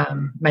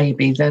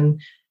 maybe than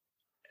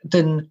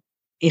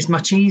is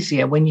much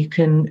easier when you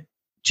can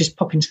just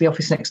pop into the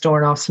office next door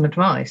and ask some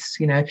advice.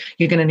 You're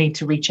going to need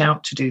to reach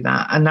out to do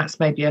that, and that's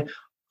maybe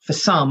for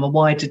some a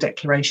wider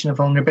declaration of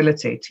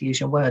vulnerability, to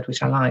use your word,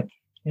 which I like.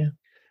 Yeah,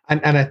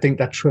 and I think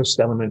that trust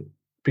element,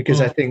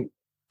 because I think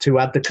to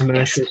add the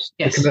commercial,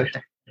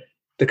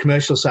 the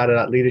commercial side of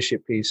that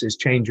leadership piece is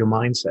change your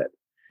mindset.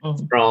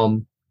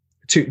 From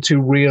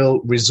to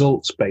real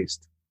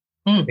results-based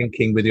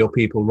thinking with your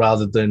people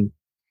rather than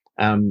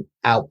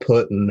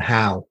output and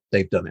how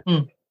they've done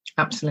it.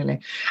 Absolutely.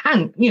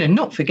 And,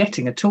 not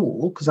forgetting at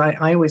all, because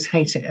I always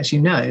hate it, as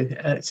you know,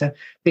 it's a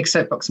big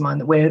soapbox of mine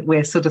that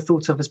we're sort of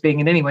thought of as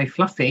being in any way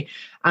fluffy.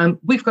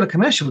 We've got a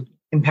commercial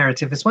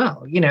imperative as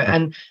well,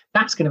 and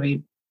that's going to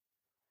be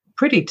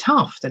pretty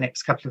tough the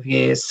next couple of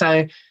years.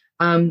 So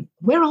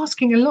we're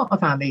asking a lot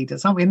of our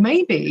leaders, aren't we?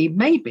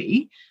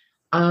 Maybe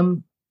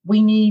we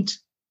need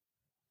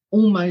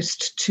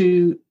almost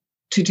to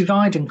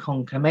divide and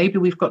conquer. Maybe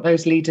we've got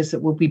those leaders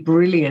that will be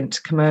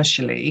brilliant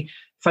commercially,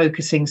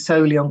 focusing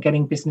solely on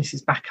getting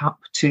businesses back up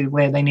to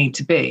where they need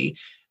to be.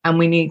 And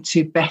we need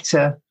to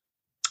better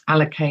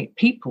allocate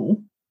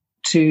people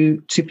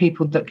to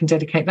people that can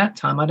dedicate that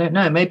time. I don't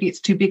know. Maybe it's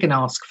too big an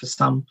ask for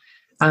some.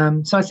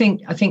 So I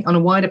think on a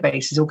wider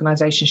basis,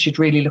 organisations should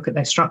really look at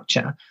their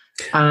structure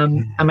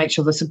and make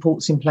sure the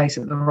support's in place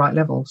at the right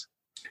levels.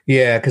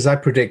 Yeah, because I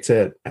predict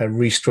a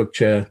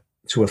restructure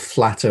to a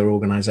flatter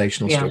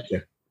organisational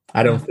structure.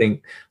 I don't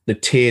think the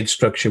tiered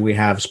structure we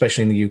have,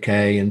 especially in the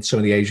UK and some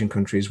of the Asian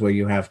countries, where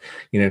you have,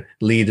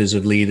 leaders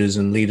of leaders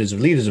and leaders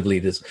of leaders of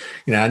leaders,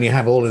 and you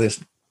have all of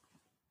this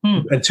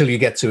until you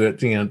get to it,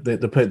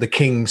 the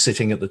king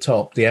sitting at the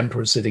top, the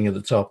emperor sitting at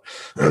the top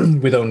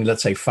with only,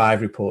 let's say,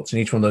 5 reports,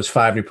 and each one of those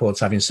 5 reports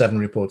having 7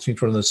 reports,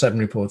 each one of those 7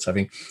 reports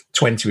having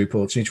 20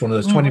 reports, and each one of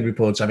those 20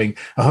 reports having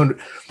 100.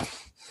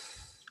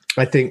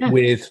 I think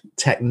with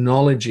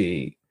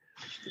technology,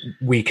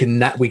 we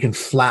can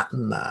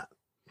flatten that.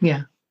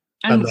 Yeah.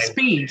 And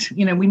speed,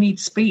 we need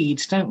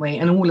speed, don't we?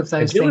 And all of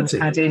those things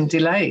add in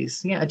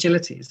delays. Yeah,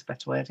 agility is the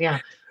better word. Yeah.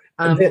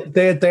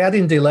 They add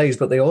in delays,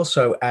 but they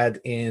also add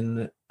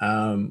in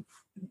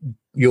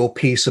your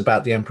piece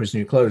about the Emperor's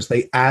New Clothes.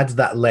 They add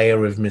that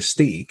layer of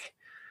mystique.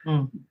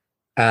 And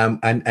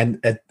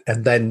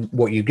then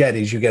what you get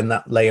is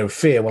that layer of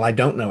fear. Well, I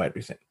don't know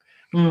everything.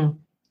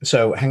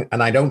 So,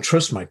 and I don't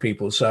trust my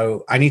people.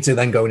 So I need to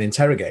then go and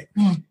interrogate.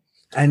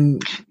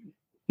 And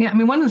yeah, I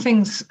mean, one of the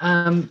things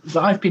that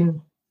I've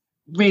been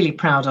really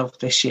proud of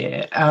this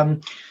year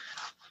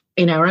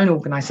in our own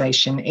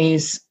organisation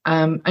is,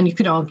 and you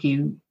could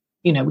argue,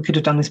 we could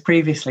have done this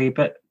previously,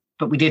 but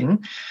we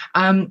didn't.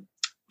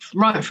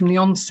 Right from the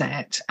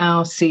onset,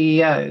 our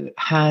CEO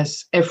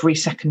has every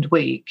second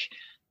week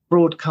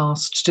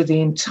broadcast to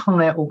the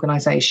entire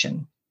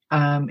organisation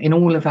in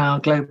all of our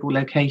global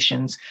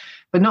locations,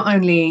 but not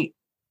only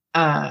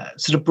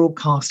sort of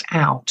broadcast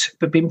out,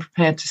 but being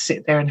prepared to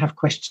sit there and have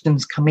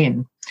questions come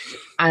in.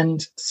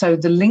 And so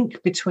the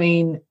link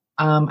between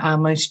our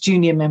most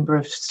junior member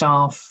of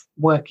staff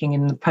working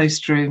in the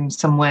post room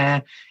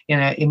somewhere,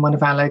 in one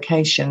of our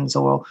locations,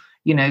 or,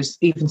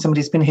 even somebody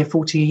who's been here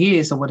 40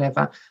 years or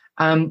whatever,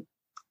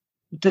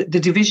 the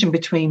division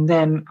between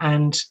them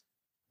and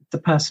the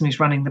person who's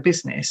running the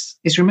business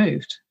is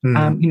removed.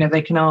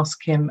 They can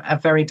ask him a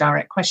very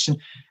direct question,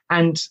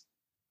 and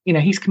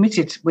he's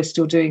committed. We're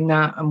still doing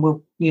that,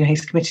 and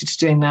he's committed to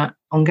doing that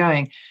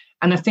ongoing.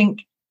 And I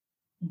think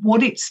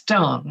what it's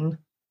done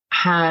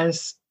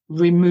has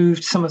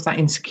removed some of that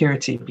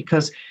insecurity,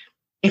 because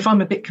if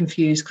I'm a bit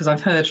confused because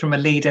I've heard from a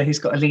leader who's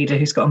got a leader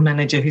who's got a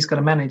manager who's got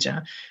a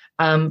manager,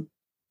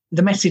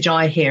 the message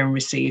I hear and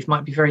receive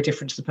might be very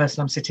different to the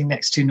person I'm sitting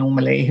next to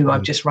normally, who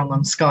I've just rung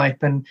on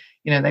Skype and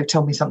they've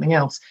told me something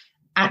else.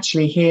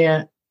 Actually,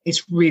 here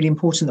it's really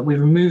important that we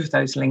remove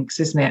those links,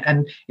 isn't it?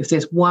 And if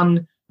there's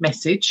one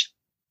message,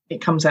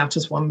 it comes out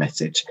as one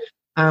message.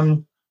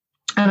 And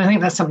I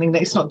think that's something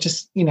that it's not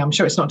just, I'm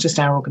sure it's not just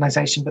our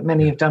organisation, but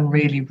many have done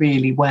really,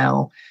 really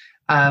well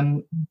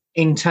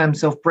in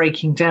terms of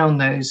breaking down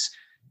those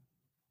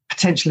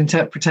potential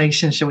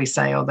interpretations, shall we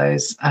say, or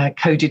those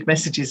coded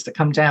messages that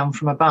come down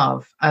from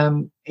above.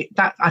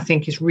 That, I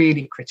think, is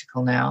really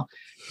critical now,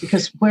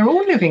 because we're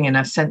all living in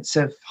a sense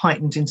of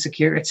heightened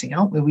insecurity,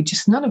 aren't we?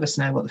 None of us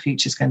know what the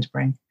future's going to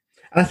bring.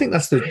 And I think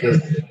that's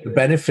the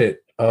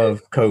benefit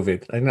of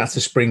COVID. I think that's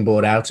the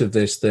springboard out of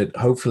this, that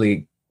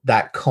hopefully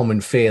that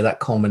common fear, that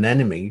common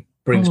enemy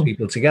brings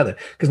people together.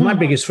 Because my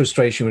biggest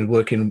frustration with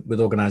working with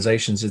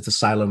organizations is the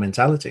silo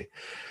mentality.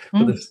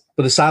 But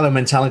the silo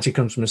mentality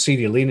comes from a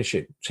senior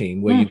leadership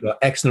team where you've got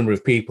X number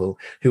of people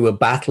who are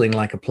battling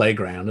like a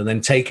playground and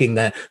then taking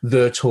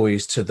their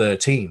toys to their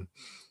team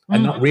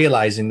and not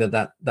realizing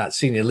that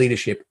senior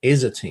leadership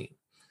is a team.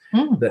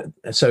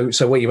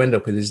 So what you end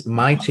up with is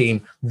my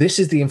team, this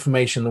is the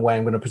information, the way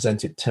I'm going to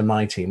present it to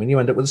my team. And you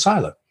end up with a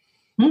silo.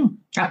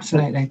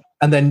 Absolutely.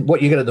 And then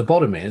what you get at the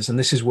bottom is, and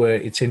this is where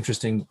it's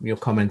interesting, your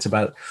comment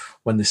about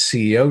when the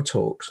CEO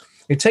talks,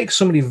 it takes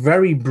somebody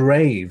very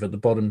brave at the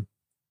bottom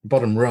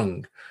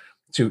rung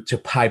to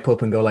pipe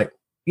up and go like,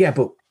 yeah,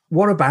 but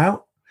what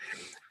about?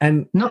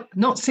 And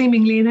not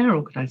seemingly in our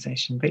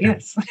organization, but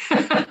yes.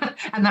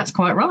 And that's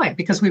quite right,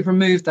 because we've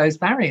removed those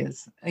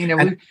barriers.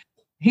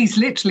 He's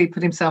literally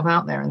put himself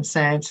out there and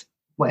said,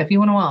 whatever you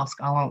want to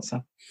ask, I'll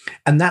answer.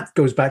 And that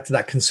goes back to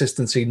that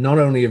consistency, not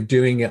only of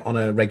doing it on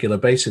a regular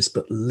basis,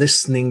 but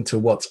listening to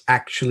what's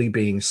actually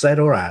being said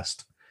or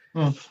asked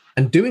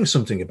and doing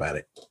something about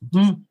it,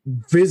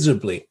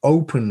 visibly,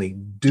 openly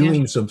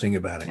doing something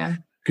about it. Yeah.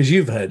 Because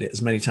you've heard it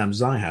as many times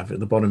as I have at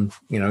the bottom,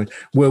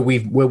 where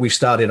we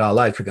started our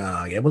life, we go,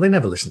 oh yeah, well, they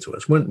never listen to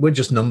us. We're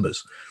just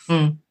numbers.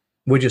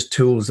 We're just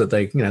tools that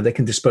they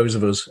can dispose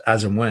of us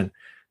as and when.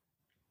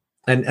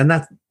 And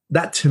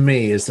that to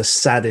me is the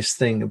saddest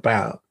thing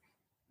about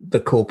the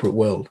corporate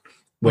world,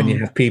 when you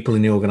have people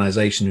in the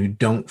organization who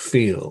don't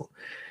feel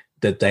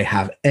that they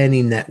have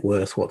any net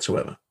worth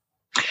whatsoever.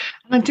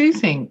 And I do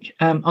think,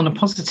 on a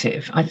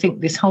positive, I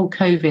think this whole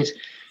COVID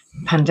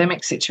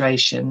pandemic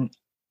situation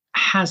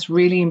has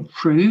really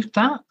improved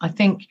that. I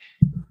think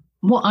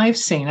what I've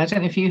seen, I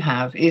don't know if you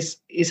have, is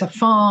a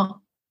far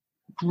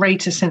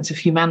greater sense of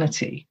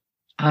humanity.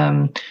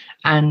 And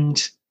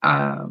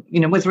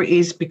whether it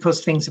is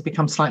because things have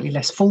become slightly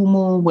less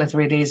formal, whether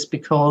it is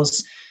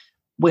because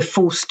we're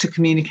forced to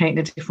communicate in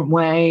a different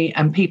way,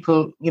 and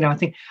people, I don't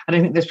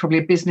think there's probably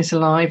a business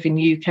alive in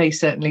the UK,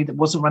 certainly, that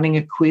wasn't running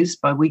a quiz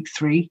by week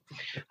 3.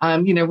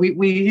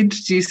 We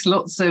introduced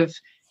lots of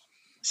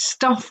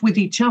stuff with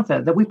each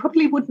other that we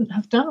probably wouldn't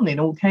have done in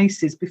all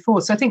cases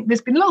before. So I think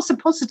there's been lots of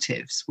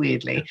positives,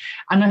 weirdly.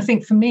 And I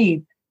think for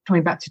me,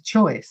 coming back to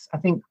choice, I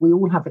think we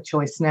all have a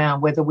choice now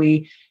whether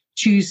we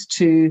choose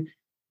to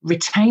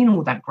retain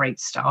all that great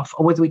stuff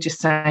or whether we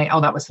just say, oh,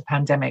 that was the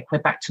pandemic, we're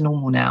back to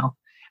normal now.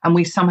 And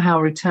we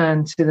somehow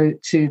return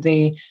to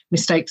the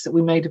mistakes that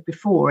we made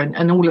before.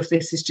 And all of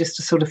this is just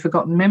a sort of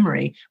forgotten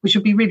memory, which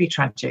would be really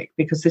tragic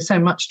because there's so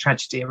much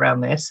tragedy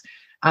around this.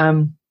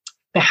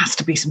 There has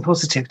to be some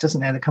positive, doesn't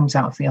there, that comes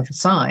out of the other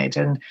side.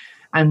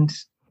 And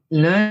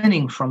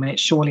learning from it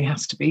surely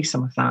has to be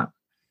some of that.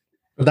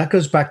 Well, that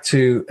goes back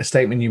to a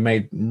statement you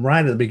made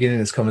right at the beginning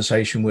of this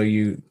conversation where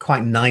you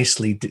quite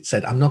nicely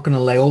said, I'm not going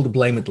to lay all the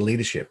blame at the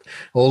leadership,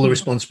 all the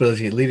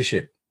responsibility at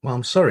leadership. Well,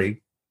 I'm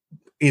sorry.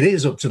 It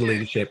is up to the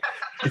leadership.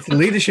 It's the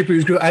leadership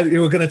who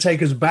are going to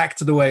take us back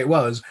to the way it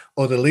was,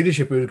 or the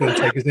leadership who is going to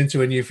take us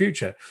into a new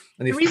future.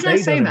 And the reason I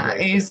say that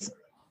is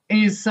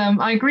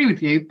I agree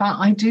with you, but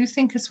I do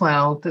think as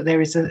well that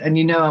there is and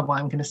you know what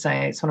I'm going to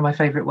say, it's one of my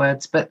favorite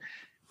words, but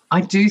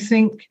I do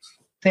think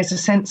there's a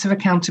sense of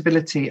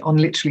accountability on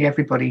literally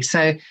everybody.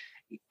 So,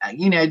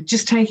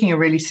 just taking a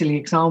really silly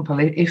example,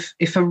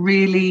 if a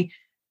really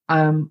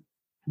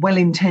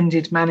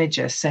well-intended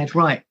manager said,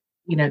 right,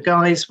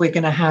 guys, we're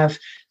going to have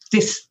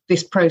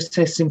this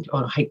process,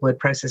 I hate word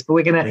process, but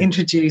we're going to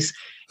introduce,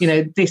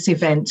 this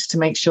event to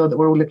make sure that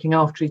we're all looking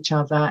after each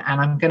other.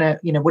 And I'm going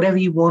to, whatever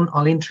you want,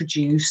 I'll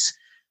introduce.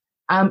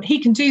 He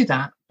can do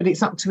that, but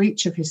it's up to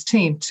each of his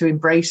team to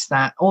embrace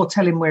that or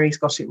tell him where he's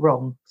got it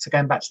wrong. So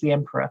going back to the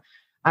emperor.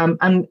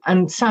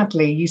 And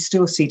sadly, you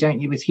still see,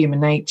 don't you, with human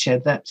nature,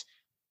 that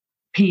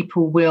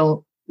people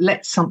will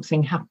let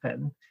something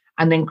happen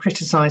and then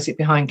criticize it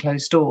behind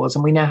closed doors.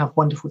 And we now have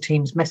wonderful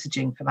Teams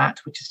messaging for that,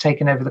 which has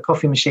taken over the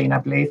coffee machine, I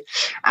believe.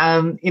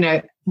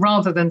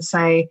 Rather than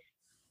say,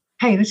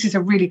 hey, this is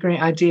a really great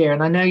idea,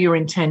 and I know your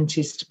intent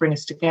is to bring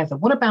us together.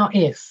 What about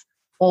if?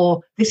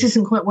 Or this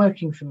isn't quite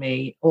working for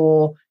me,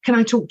 or can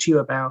I talk to you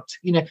about,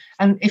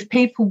 and if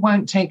people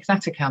won't take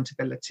that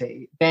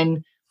accountability,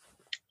 then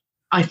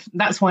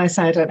that's why I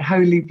say I don't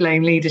wholly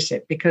blame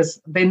leadership,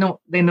 because they're not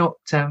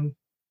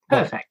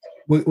perfect.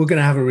 We're going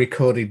to have a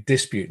recorded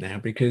dispute now,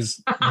 because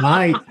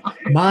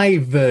my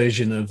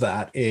version of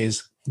that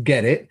is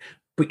get it,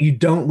 but you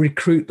don't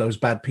recruit those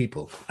bad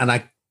people. And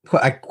I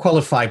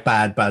qualify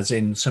bad as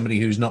in somebody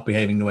who's not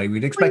behaving the way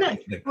we'd expect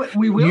them to.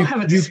 We will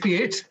have a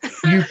dispute.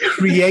 You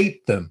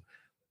create them.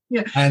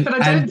 Yeah, but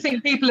I don't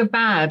think people are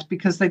bad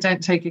because they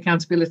don't take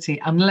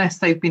accountability unless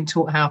they've been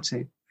taught how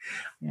to.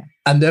 Yeah.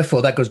 And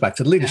therefore, that goes back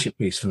to the leadership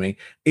piece for me.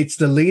 It's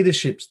the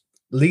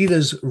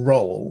leader's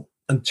role.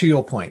 And to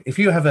your point, if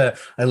you have a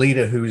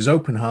leader who is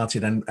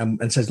open-hearted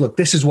and says, look,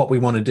 this is what we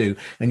want to do,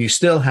 and you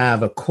still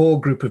have a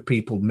core group of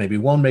people, maybe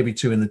 1, maybe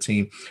 2 in the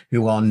team,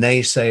 who are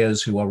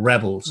naysayers, who are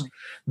rebels,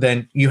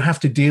 then you have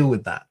to deal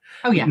with that.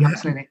 Oh, yeah,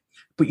 absolutely.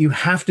 But you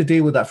have to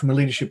deal with that from a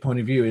leadership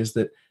point of view, is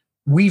that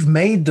we've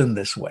made them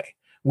this way.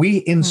 We,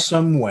 in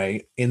some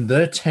way, in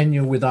their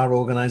tenure with our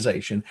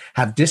organization,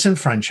 have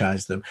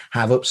disenfranchised them,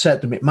 have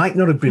upset them. It might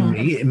not have been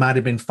me. It might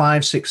have been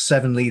 5, 6,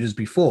 7 leaders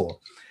before.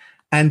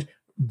 And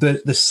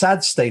the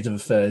sad state of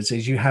affairs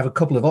is you have a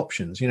couple of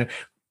options.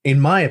 In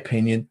my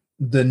opinion,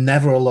 they're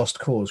never a lost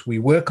cause. We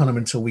work on them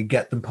until we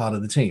get them part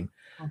of the team.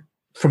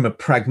 From a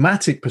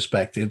pragmatic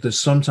perspective, there's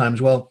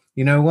sometimes, well,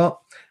 you know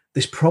what?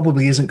 This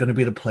probably isn't going to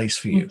be the place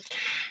for you.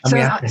 And we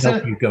have to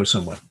help you go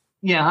somewhere.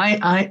 Yeah,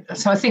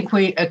 I think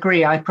we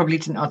agree. I probably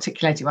didn't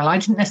articulate it well. I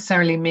didn't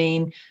necessarily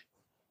mean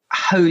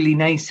wholly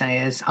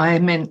naysayers. I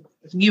meant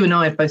you and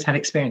I have both had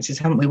experiences,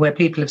 haven't we, where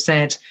people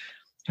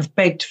have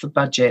begged for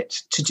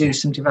budget to do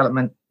some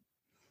development.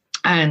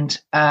 And,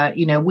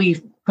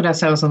 we've put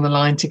ourselves on the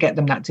line to get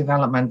them that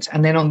development.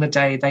 And then on the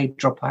day they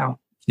drop out.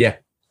 Yeah.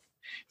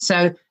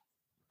 So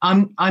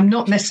I'm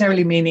not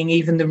necessarily meaning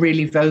even the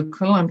really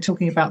vocal. I'm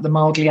talking about the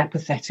mildly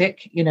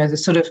apathetic, the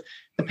sort of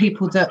the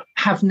people that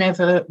have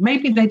never,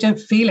 maybe they don't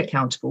feel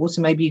accountable.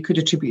 So maybe you could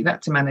attribute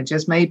that to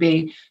managers.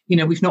 Maybe,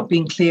 we've not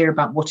been clear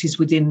about what is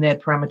within their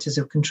parameters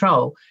of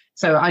control.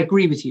 So I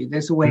agree with you.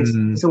 There's always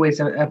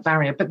a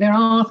barrier, but there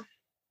are,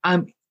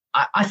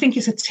 I think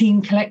it's a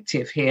team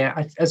collective here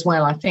as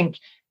well. I think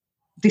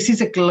this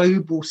is a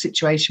global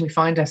situation we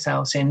find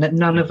ourselves in that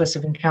none of us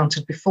have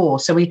encountered before.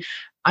 So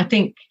I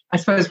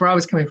suppose where I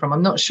was coming from,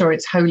 I'm not sure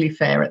it's wholly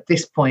fair at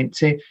this point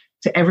to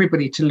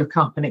everybody to look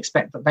up and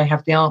expect that they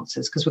have the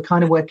answers, because we're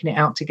kind of working it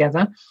out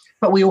together,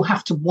 but we all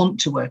have to want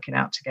to work it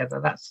out together.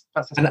 That's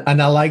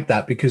and I like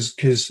that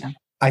because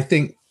I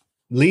think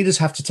leaders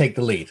have to take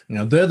the lead.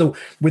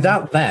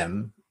 Without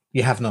them,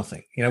 you have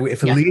nothing. You know,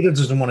 if a Yeah. leader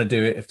doesn't want to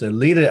do it, if the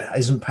leader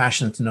isn't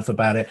passionate enough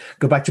about it,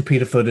 go back to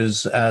Peter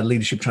Footer's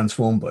Leadership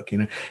Transform book. You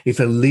know, if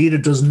a leader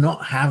does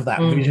not have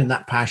that vision,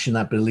 that passion,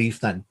 that belief,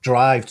 that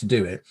drive to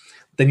do it,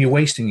 then you're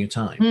wasting your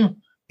time.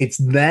 It's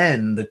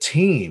then the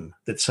team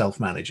that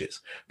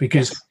self-manages,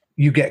 because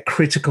you get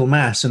critical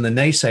mass and the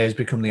naysayers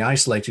become the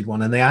isolated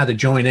one, and they either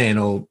join in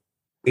or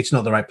it's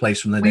not the right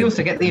place from the. We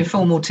also get the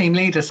informal team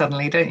leader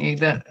suddenly, don't you?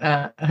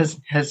 That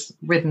has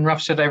ridden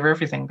roughshod over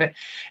everything. But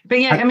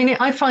yeah, I mean,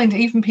 I find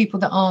even people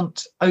that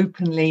aren't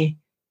openly,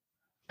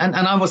 and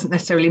I wasn't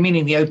necessarily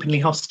meaning the openly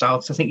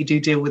hostile, so I think you do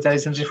deal with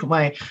those in a different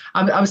way.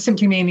 I was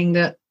simply meaning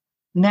that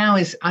now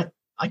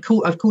I've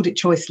called it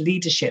choice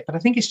leadership, but I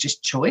think it's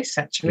just choice,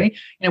 actually.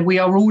 You know, we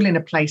are all in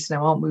a place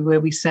now, aren't we, where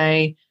we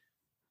say,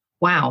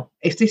 wow,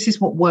 if this is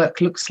what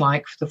work looks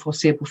like for the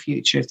foreseeable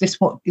future, if this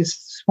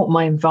is what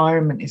my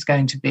environment is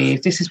going to be,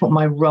 if this is what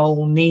my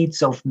role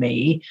needs of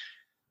me,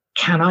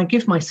 can I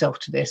give myself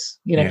to this?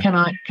 You know, can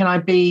I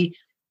be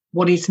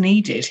what is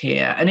needed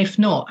here? And if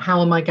not,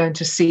 how am I going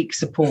to seek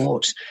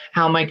support?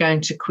 How am I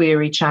going to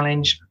query,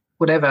 challenge,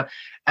 whatever?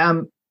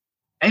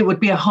 It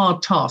would be a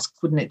hard task,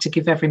 wouldn't it, to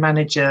give every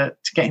manager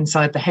to get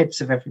inside the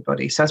heads of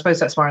everybody. So I suppose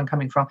that's where I'm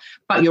coming from.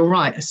 But you're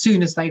right. As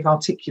soon as they've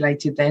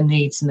articulated their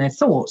needs and their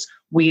thoughts,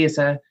 we as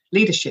a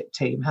leadership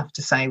team have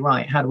to say,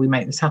 right, how do we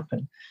make this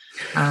happen?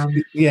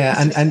 And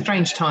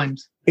strange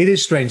times. It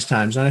is strange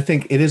times. And I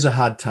think it is a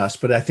hard task,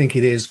 but I think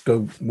it is,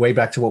 go way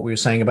back to what we were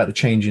saying about the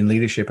change in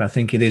leadership. I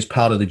think it is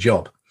part of the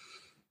job.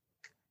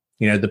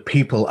 You know, the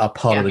people are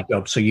part of the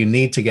job. So you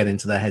need to get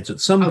into their heads at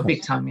some point.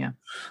 Big time, yeah.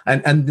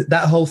 And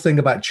that whole thing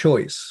about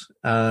choice,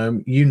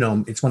 you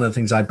know, it's one of the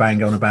things I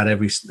bang on about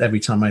every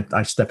time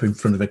I step in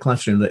front of a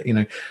classroom, that, you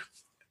know,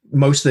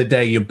 most of the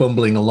day you're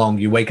bumbling along.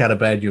 You wake out of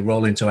bed, you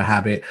roll into a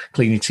habit,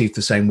 clean your teeth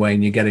the same way,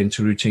 and you get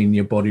into routine.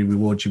 Your body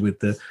rewards you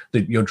with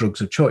your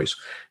drugs of choice.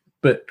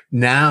 But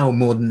now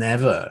more than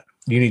ever,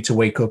 you need to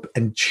wake up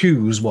and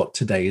choose what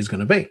today is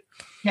going to be.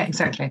 Yeah,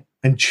 exactly.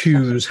 And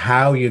choose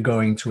how you're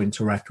going to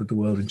interact with the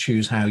world, and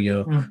choose how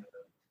you're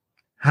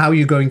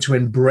going to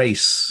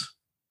embrace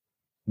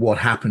what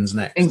happens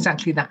next.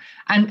 Exactly that.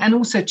 And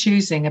also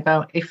choosing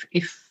about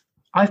if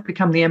I've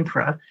become the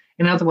emperor.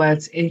 In other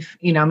words, if,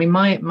 you know, I mean,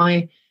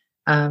 my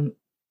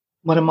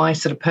one of my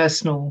sort of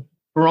personal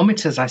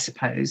barometers, I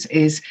suppose,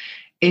 is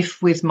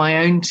if with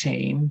my own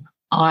team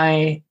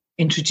I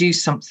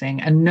introduce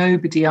something and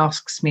nobody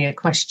asks me a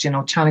question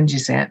or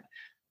challenges it,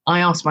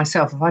 I ask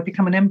myself, have I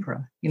become an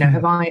emperor? You know,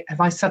 have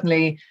I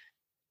suddenly,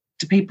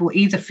 do people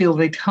either feel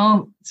they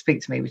can't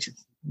speak to me, which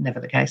is never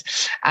the case,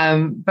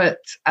 but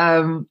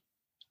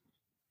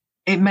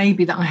it may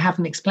be that I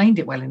haven't explained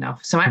it well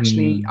enough. So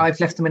actually, I've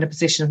left them in a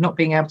position of not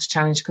being able to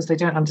challenge because they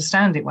don't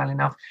understand it well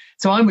enough.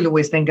 So I will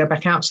always then go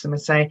back out to them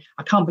and say,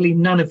 I can't believe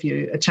none of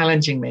you are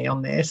challenging me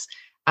on this.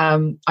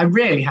 I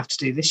rarely have to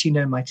do this. You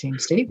know my team,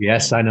 Steve.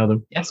 Yes, I know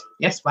them.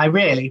 Yes, I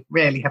rarely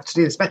have to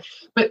do this. But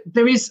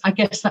there is, I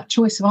guess, that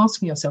choice of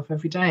asking yourself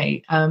every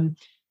day.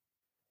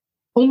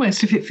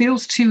 Almost, if it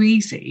feels too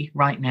easy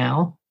right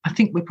now, I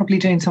think we're probably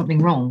doing something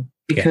wrong,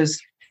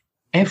 because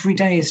every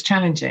day is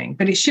challenging,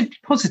 but it should be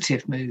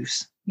positive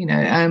moves. You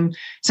know,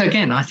 so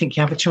again, I think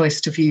you have a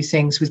choice to view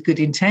things with good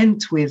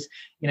intent, with,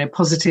 you know,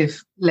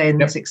 positive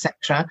lens,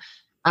 etc.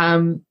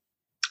 And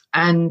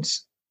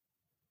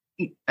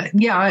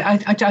yeah,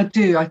 I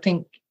do. I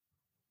think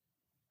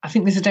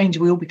there's a danger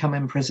we all become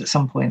emperors at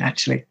some point,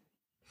 actually.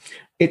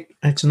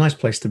 It's a nice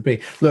place to be.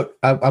 Look,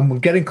 I'm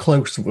getting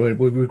close.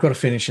 We've got to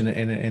finish in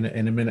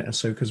a minute or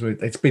so, because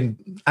it's been,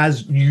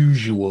 as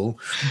usual,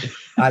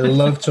 I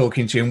love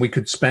talking to you, and we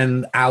could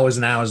spend hours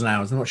and hours and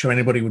hours. I'm not sure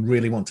anybody would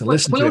really want to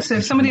listen to it. Well, also,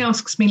 if somebody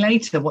asks me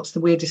later, what's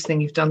the weirdest thing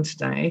you've done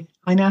today,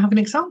 I now have an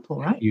example,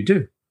 right? You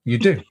do.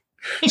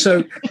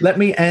 So let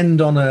me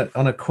end on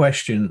a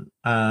question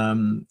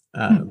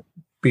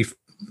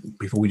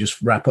before we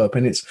just wrap up,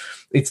 and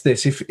it's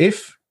this: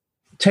 if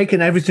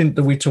taking everything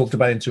that we talked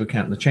about into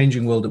account, the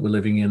changing world that we're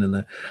living in,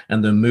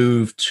 and the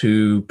move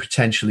to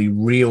potentially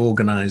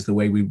reorganize the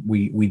way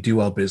we do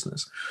our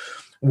business,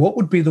 what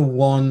would be the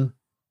one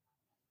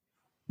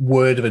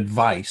word of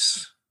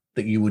advice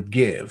that you would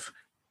give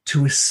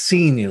to a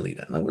senior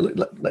leader?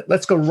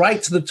 Let's go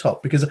right to the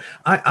top, because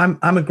I'm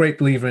a great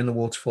believer in the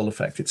waterfall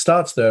effect. It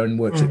starts there and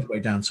works its way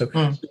down. So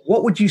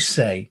what would you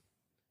say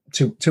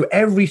to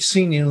every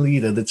senior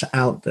leader that's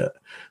out there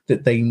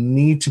that they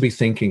need to be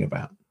thinking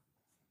about?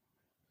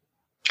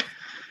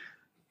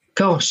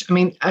 Gosh, I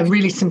mean, a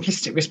really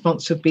simplistic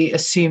response would be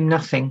assume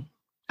nothing.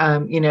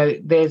 You know,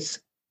 there's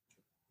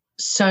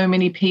so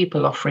many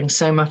people offering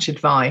so much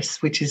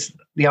advice, which is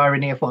the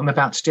irony of what I'm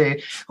about to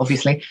do,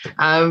 obviously.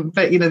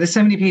 But, you know, there's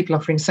so many people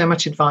offering so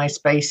much advice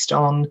based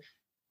on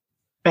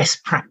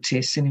best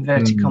practice, in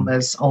inverted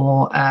commas,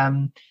 or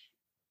and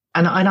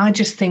I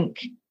just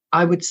think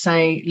I would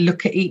say,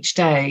 look at each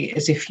day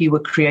as if you were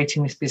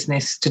creating this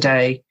business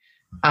today,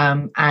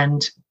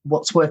 and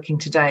what's working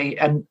today,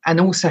 and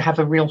also have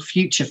a real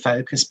future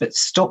focus, but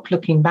stop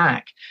looking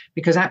back,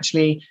 because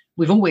actually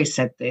we've always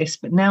said this,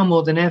 but now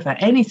more than ever,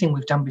 anything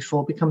we've done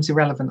before becomes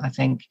irrelevant, I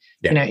think.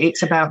 Yeah. You know,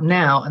 it's about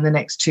now and the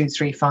next 2,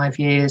 3, 5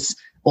 years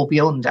or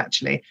beyond,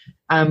 actually.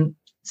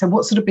 So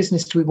what sort of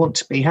business do we want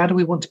to be? How do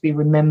we want to be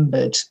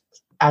remembered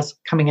as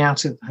coming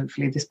out of,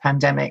 hopefully, this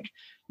pandemic?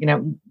 You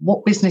know,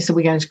 what business are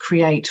we going to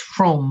create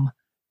from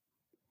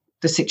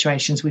the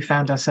situations we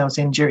found ourselves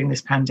in during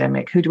this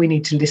pandemic? Who do we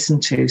need to listen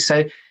to?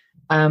 So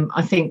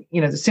I think, you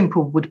know, the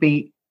simple would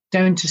be,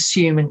 don't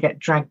assume and get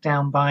dragged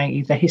down by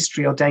either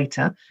history or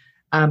data,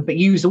 but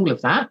use all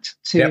of that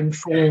to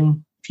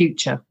inform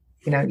future.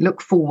 You know,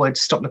 look forward,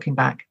 stop looking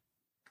back.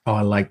 Oh,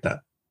 I like that.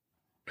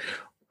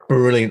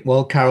 Brilliant.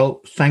 Well,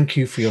 Carol, thank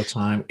you for your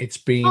time. It's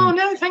been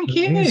thank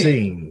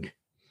amazing. You.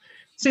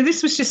 So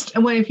this was just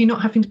a way of you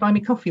not having to buy me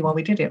coffee while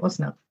we did it,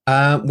 wasn't it?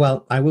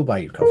 Well, I will buy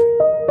you coffee.